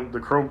the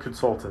Chrome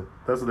consultant.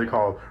 That's what they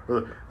call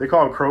them. They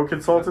call them Chrome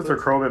consultants or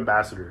Chrome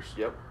ambassadors.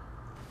 Yep.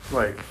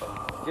 Like.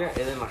 Yeah,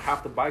 and then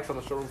half the bikes on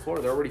the showroom floor,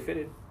 they're already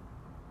fitted.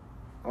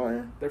 Oh,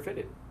 yeah. They're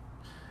fitted.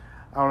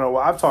 I don't know.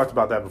 Well, I've talked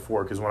about that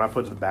before because when I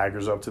put the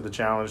baggers up to the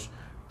challenge,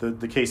 the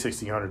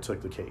K1600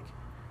 took the cake.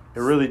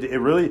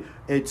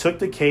 It took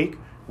the cake.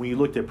 When you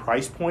looked at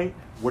price point,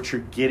 what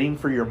you're getting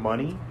for your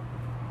money,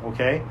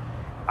 okay?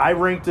 I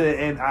ranked it,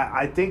 and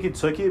I think it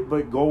took it, but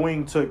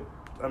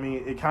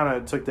it kind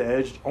of took the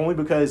edge, only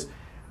because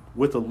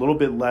with a little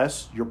bit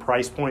less, your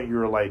price point,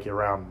 you're like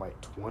around like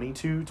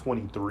 22,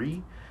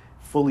 23.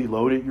 Fully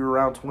loaded, you're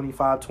around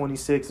 25,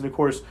 26. And of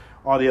course,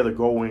 all the other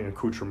Goldwing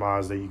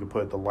accoutrements that you can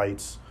put, the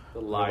lights,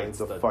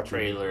 the fucking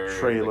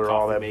trailer,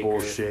 all that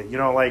bullshit.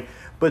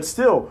 But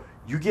still,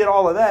 you get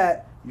all of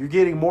that, you're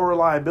getting more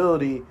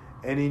reliability.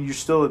 And then you're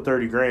still at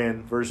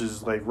 $30,000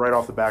 versus like right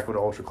off the back with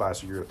an Ultra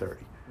Classic, you're at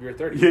 30. You're at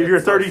 30. You're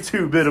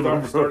 32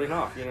 minimum. Starting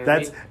off. You know what I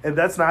mean? And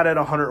that's not at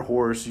 100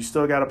 horse. You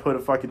still got to put a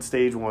fucking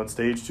stage 1,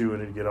 stage 2,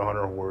 and then get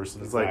 100 horse.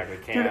 And it's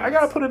like, dude, I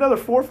got to put another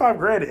 $4 or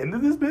 $5 into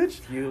this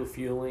bitch.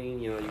 Fueling.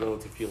 You go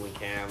into fueling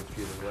cams,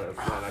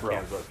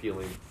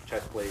 fueling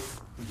chest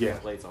plates,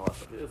 plates, all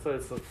that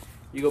stuff. So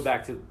you go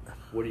back to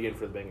what are you getting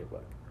for the Banger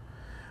Black?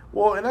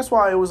 Well, and that's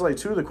why it was like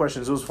two of the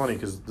questions. It was funny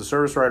because the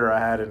service writer I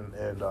had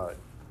and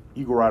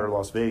Eagle Rider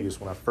Las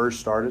Vegas, when I first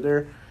started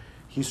there,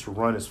 he used to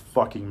run his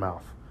fucking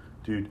mouth.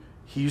 Dude,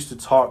 he used to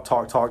talk.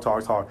 You talk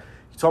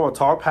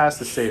about past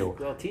the sale.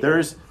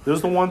 There's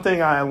the one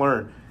thing I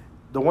learned.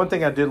 The one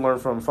thing I did learn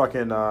from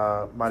fucking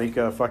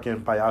Marika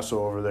fucking Payaso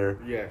over there.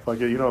 Yeah.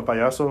 Fucking, you know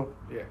Payaso?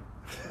 Yeah.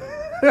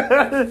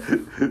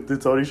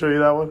 Did Tony show you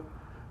that one?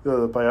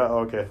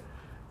 Okay.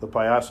 The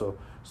Payaso.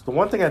 So the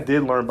one thing I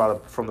did learn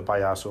from the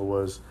Payaso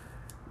was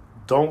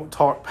don't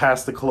talk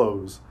past the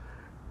close.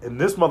 And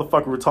this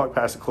motherfucker would talk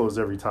past the close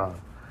every time.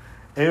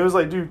 And it was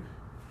like, dude,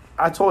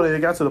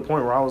 it got to the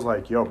point where I was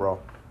like, yo, bro,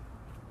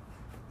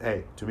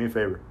 hey, do me a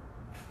favor.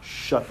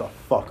 Shut the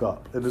fuck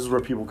up. And this is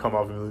where people come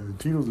up and be like,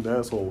 Tino's an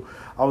asshole.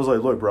 I was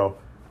like, look, bro,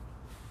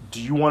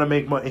 do you want to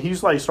make money? And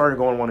he's like started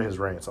going on one of his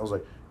rants. I was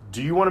like,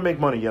 do you want to make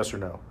money, yes or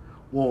no?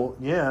 Well,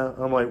 yeah.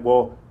 I'm like,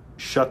 well,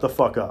 shut the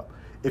fuck up.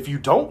 If you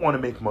don't want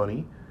to make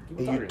money,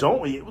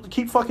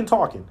 keep fucking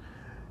talking.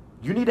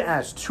 You need to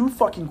ask 2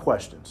 fucking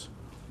questions.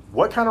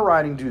 What kind of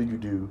riding do you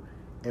do,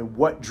 and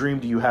what dream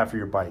do you have for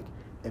your bike?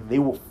 And they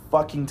will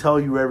fucking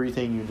tell you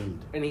everything you need.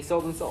 And he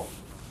sold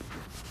himself.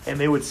 And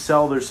they would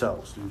sell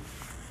themselves, dude.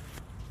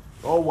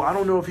 Oh, well, I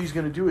don't know if he's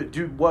going to do it.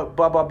 Dude, what,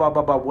 blah, blah, blah,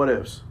 blah, blah, what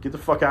ifs? Get the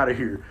fuck out of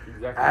here.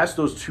 Exactly. Ask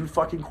those 2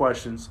 fucking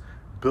questions.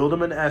 Build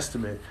them an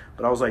estimate.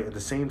 But I was like, at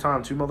the same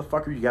time, too,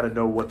 motherfucker, you got to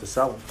know what to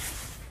sell them.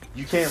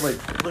 You can't,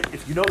 like, look,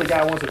 if you know the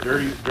guy wants a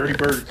dirty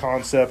bird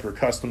concept or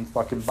custom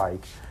fucking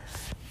bike,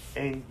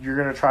 and you're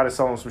going to try to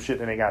sell them some shit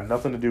that ain't got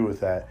nothing to do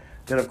with that,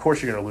 then of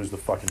course you're going to lose the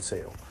fucking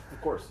sale.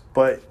 Of course.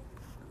 But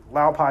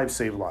loud pipes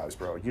save lives,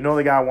 bro. You know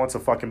the guy wants a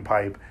fucking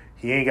pipe.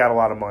 He ain't got a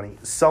lot of money.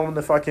 Sell him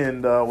the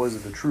fucking,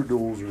 the True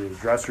Duels or the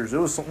Dressers. It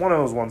was one of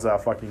those ones that I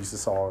fucking used to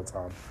sell all the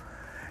time.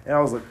 And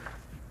I was like,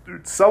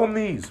 dude, sell him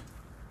these.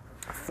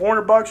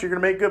 $400, you're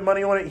going to make good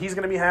money on it. He's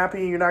going to be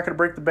happy. You're not going to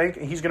break the bank.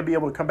 And he's going to be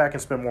able to come back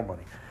and spend more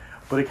money.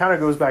 But it kind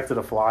of goes back to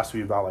the philosophy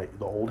about, like,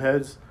 the old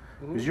heads.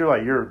 Because you're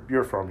like,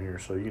 you're from here,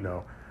 so you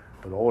know.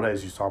 But the old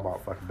heads used to talk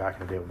about fucking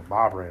back in the day when the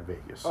mob ran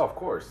Vegas. Oh, of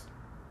course.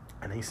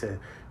 And he said,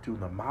 dude,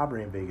 when the mob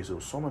ran Vegas, it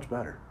was so much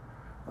better.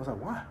 I was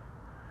like, why?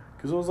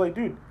 Because it was like,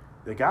 dude,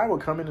 the guy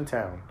would come into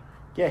town.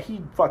 Yeah,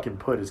 he'd fucking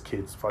put his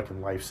kids'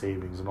 fucking life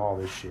savings and all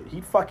this shit.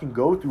 He'd fucking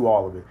go through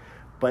all of it.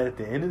 But at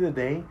the end of the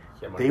day,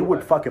 they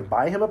would fucking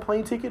buy him a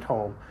plane ticket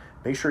home,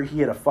 make sure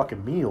he had a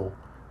fucking meal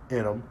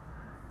in him,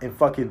 and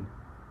fucking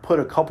put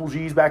a couple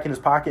G's back in his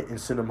pocket and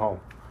send him home.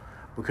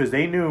 Because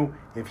they knew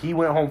if he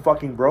went home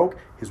fucking broke,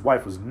 his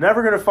wife was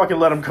never going to fucking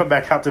let him come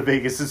back out to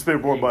Vegas and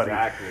spend more money.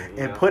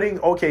 And putting,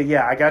 okay,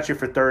 yeah, I got you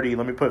for 30,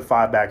 let me put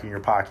 5 back in your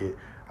pocket.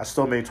 I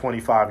still made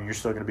 25 and you're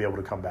still going to be able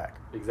to come back.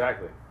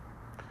 Exactly.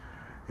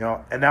 You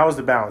know, and that was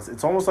the balance.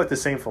 It's almost like the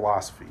same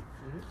philosophy.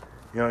 Mm-hmm.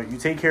 You know, you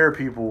take care of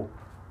people,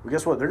 well,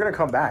 guess what? They're going to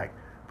come back.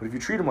 But if you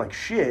treat them like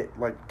shit,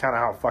 like kind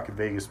of how fucking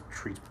Vegas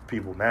treats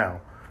people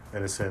now,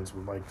 in a sense,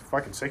 with like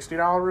fucking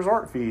 $60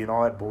 resort fee and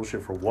all that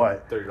bullshit for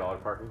what?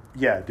 $30 parking?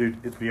 Yeah,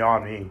 dude, it's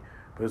beyond me.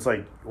 But it's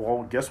like,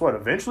 well, guess what?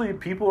 Eventually,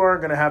 people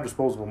aren't going to have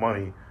disposable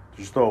money to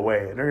just throw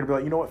away. And they're going to be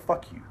like, you know what?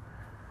 Fuck you.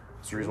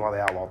 That's the reason why they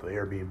outlawed the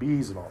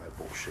Airbnbs and all that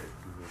bullshit.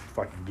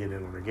 Fucking get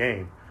in on the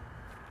game.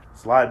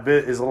 It's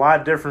a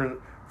lot different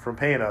from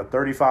paying a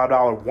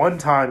 $35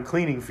 one-time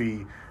cleaning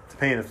fee to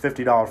paying a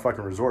 $50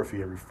 fucking resort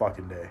fee every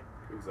fucking day.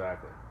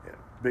 Exactly. Yeah,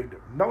 big.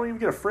 Don't even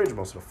get a fridge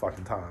most of the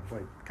fucking time.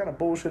 Like, what kind of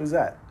bullshit is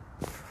that?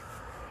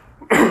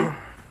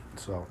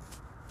 So,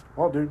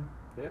 well, dude.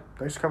 Yeah.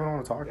 Thanks for coming on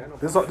and talking. Yeah, no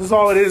this is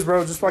all it is,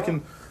 bro. Just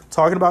fucking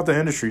talking about the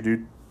industry,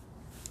 dude.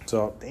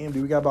 So, damn,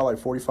 dude, we got about like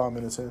 45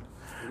 minutes in.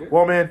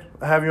 Well, man,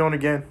 I have you on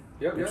again.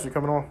 Yep. Thanks for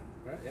coming on. All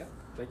right. Yeah.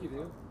 Thank you,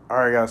 Neil. All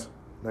right, guys.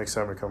 Next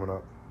time we're coming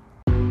up.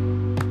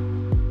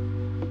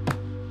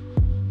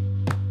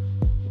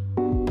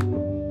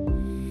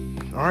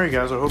 All right,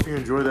 guys. I hope you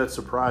enjoyed that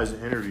surprise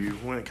interview.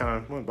 Went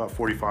about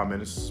 45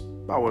 minutes.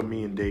 About what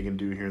me and Dagan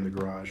do here in the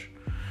garage.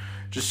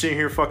 Just sitting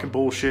here fucking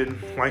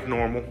bullshitting like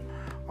normal.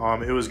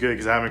 It was good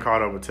because I haven't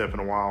caught up with Tip in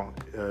a while.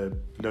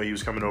 He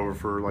was coming over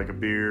for like a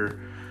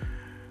beer.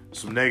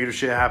 Some negative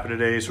shit happened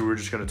today, so we were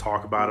just going to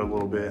talk about it a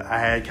little bit. I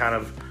had kind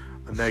of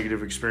a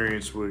negative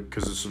experience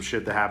because of some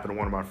shit that happened to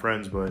one of my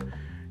friends, but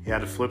he had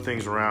to flip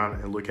things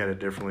around and look at it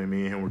differently.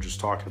 Me and him were just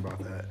talking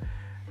about that.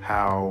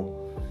 How,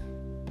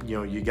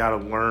 you got to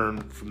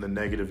learn from the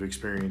negative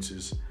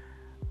experiences.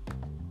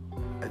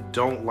 I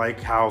don't like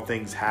how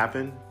things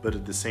happen, but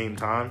at the same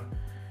time,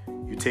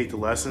 you take the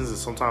lessons, and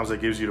sometimes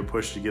that gives you the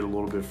push to get a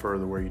little bit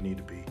further where you need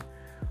to be.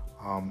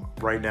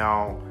 Right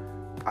now,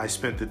 I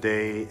spent the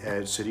day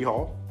at City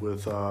Hall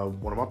with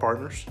one of my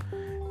partners.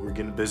 We're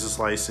getting business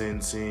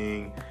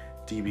licensing,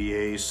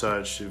 DBA,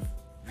 such. If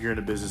you're in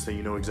the business, then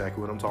you know exactly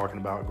what I'm talking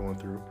about going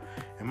through.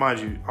 And mind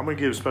you, I'm going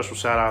to give a special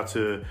shout out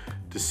to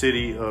the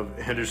city of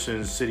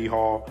Henderson City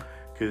Hall,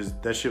 because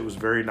that shit was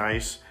very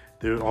nice.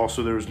 There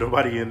was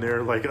nobody in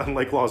there, like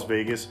unlike Las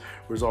Vegas,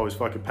 where it's always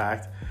fucking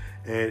packed.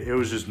 And it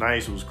was just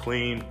nice. It was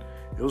clean.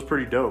 It was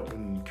pretty dope.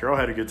 And Carol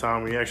had a good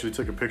time. We actually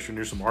took a picture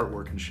near some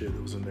artwork and shit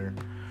that was in there.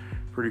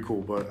 Pretty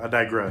cool, but I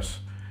digress.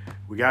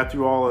 We got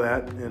through all of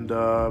that and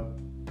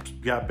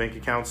got bank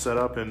accounts set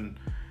up, and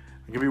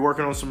I'm going to be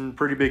working on some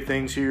pretty big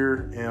things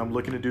here, and I'm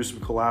looking to do some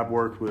collab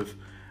work with,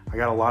 I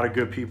got a lot of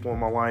good people in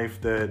my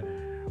life that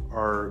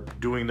are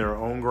doing their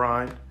own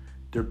grind.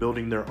 They're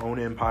building their own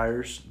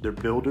empires. They're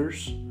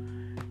builders,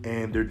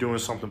 and they're doing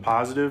something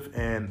positive,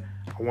 and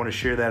I want to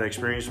share that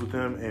experience with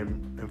them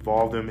and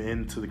involve them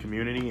into the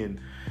community. And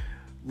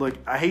look,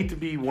 I hate to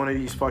be one of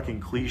these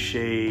fucking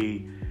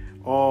cliche,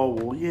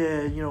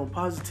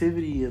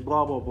 positivity and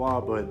blah, blah,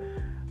 blah, but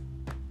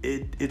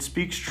it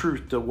speaks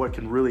truth to what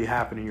can really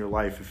happen in your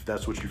life if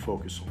that's what you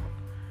focus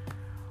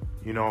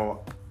on.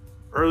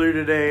 Earlier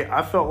today,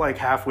 I felt like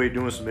halfway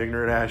doing some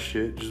ignorant ass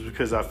shit just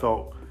because I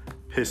felt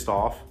pissed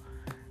off.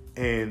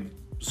 And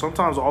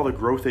sometimes all the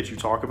growth that you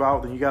talk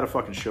about, then you got to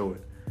fucking show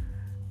it.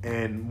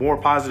 And more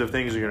positive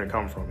things are going to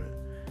come from it.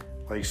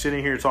 Like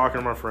sitting here talking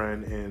to my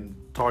friend and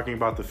talking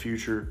about the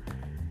future,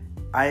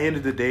 I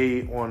ended the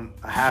day on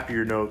a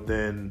happier note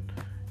than,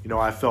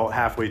 I felt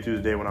halfway through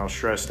the day when I was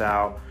stressed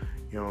out,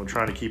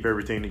 trying to keep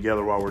everything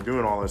together while we're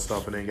doing all that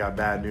stuff, and then got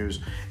bad news.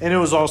 And it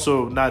was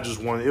also not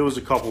just one, it was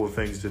a couple of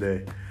things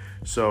today.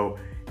 So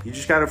you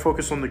just got to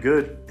focus on the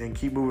good and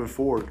keep moving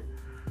forward.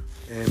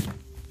 And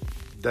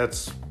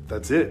that's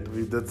it. I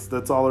mean,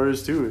 that's all there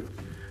is to it.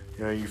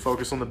 You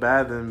focus on the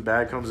bad, then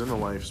bad comes into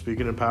life.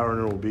 Speaking of power,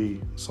 and it will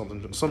be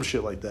some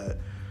shit like that.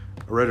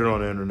 I read it on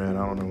the internet.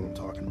 I don't know what I'm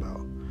talking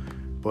about.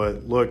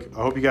 But look,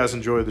 I hope you guys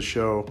enjoyed the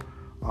show.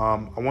 I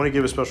want to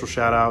give a special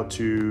shout out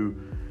to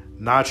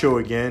Nacho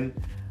again.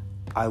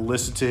 I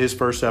listened to his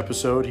first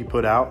episode he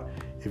put out.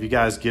 If you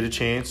guys get a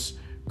chance,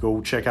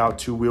 go check out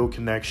Two Wheel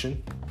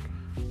Connection.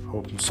 I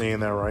hope I'm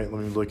saying that right.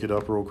 Let me look it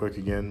up real quick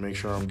again, make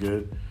sure I'm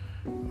good.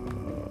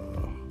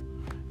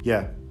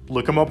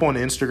 Look him up on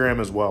Instagram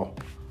as well.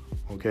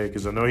 Okay,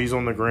 because I know he's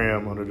on the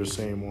gram under the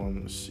same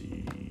one. Let's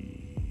see.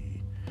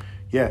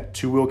 Yeah,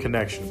 Two Wheel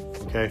Connection.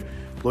 Okay,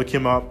 look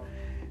him up.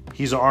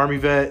 He's an Army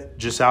vet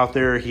just out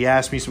there. He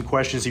asked me some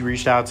questions. He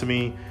reached out to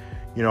me.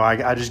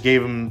 I just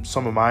gave him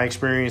some of my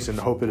experience and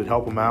hope it'd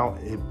help him out.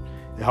 It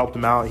helped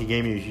him out. He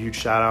gave me a huge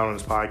shout out on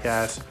his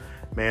podcast.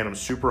 Man, I'm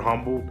super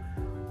humbled.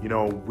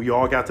 We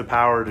all got the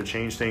power to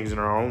change things in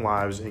our own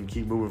lives and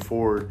keep moving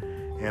forward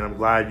And I'm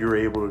glad you were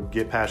able to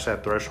get past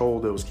that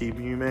threshold that was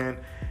keeping you, man.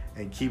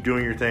 And keep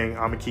doing your thing.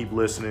 I'm going to keep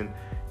listening.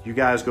 You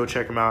guys go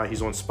check him out.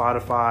 He's on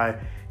Spotify.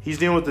 He's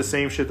dealing with the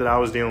same shit that I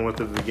was dealing with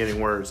at the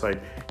beginning, where it's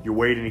like you're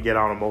waiting to get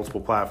out on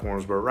multiple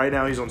platforms. But right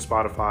now he's on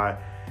Spotify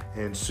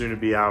and soon to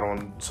be out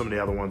on some of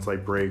the other ones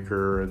like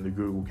Breaker and the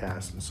Google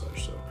Cast and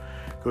such. So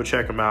go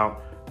check him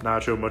out.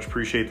 Nacho, much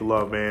appreciate the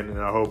love, man. And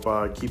I hope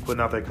keep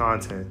putting out that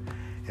content.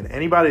 And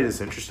anybody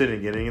that's interested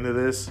in getting into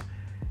this,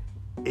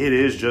 it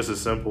is just as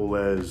simple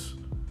as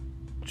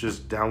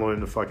just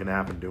downloading the fucking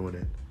app and doing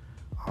it.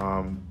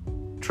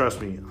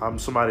 Trust me, I'm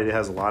somebody that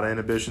has a lot of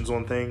inhibitions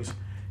on things.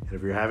 And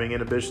if you're having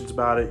inhibitions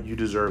about it, you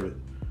deserve it.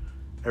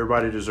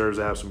 Everybody deserves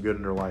to have some good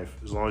in their life.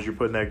 As long as you're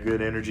putting that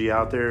good energy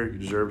out there, you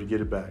deserve to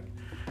get it back.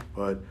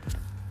 But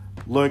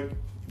look,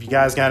 if you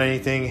guys got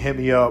anything, hit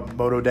me up.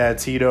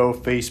 MotoDad Tito,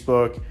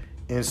 Facebook,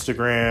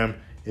 Instagram.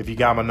 If you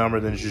got my number,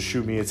 then just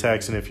shoot me a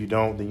text. And if you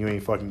don't, then you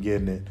ain't fucking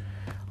getting it.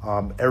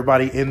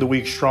 Everybody in the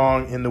week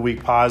strong, in the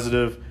week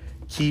positive.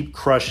 Keep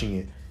crushing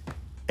it.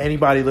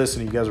 Anybody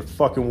listening, you guys are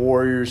fucking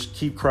warriors.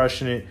 Keep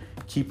crushing it.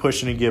 Keep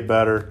pushing and get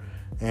better.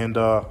 And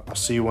I'll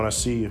see you when I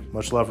see you.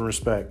 Much love and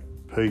respect.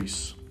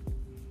 Peace.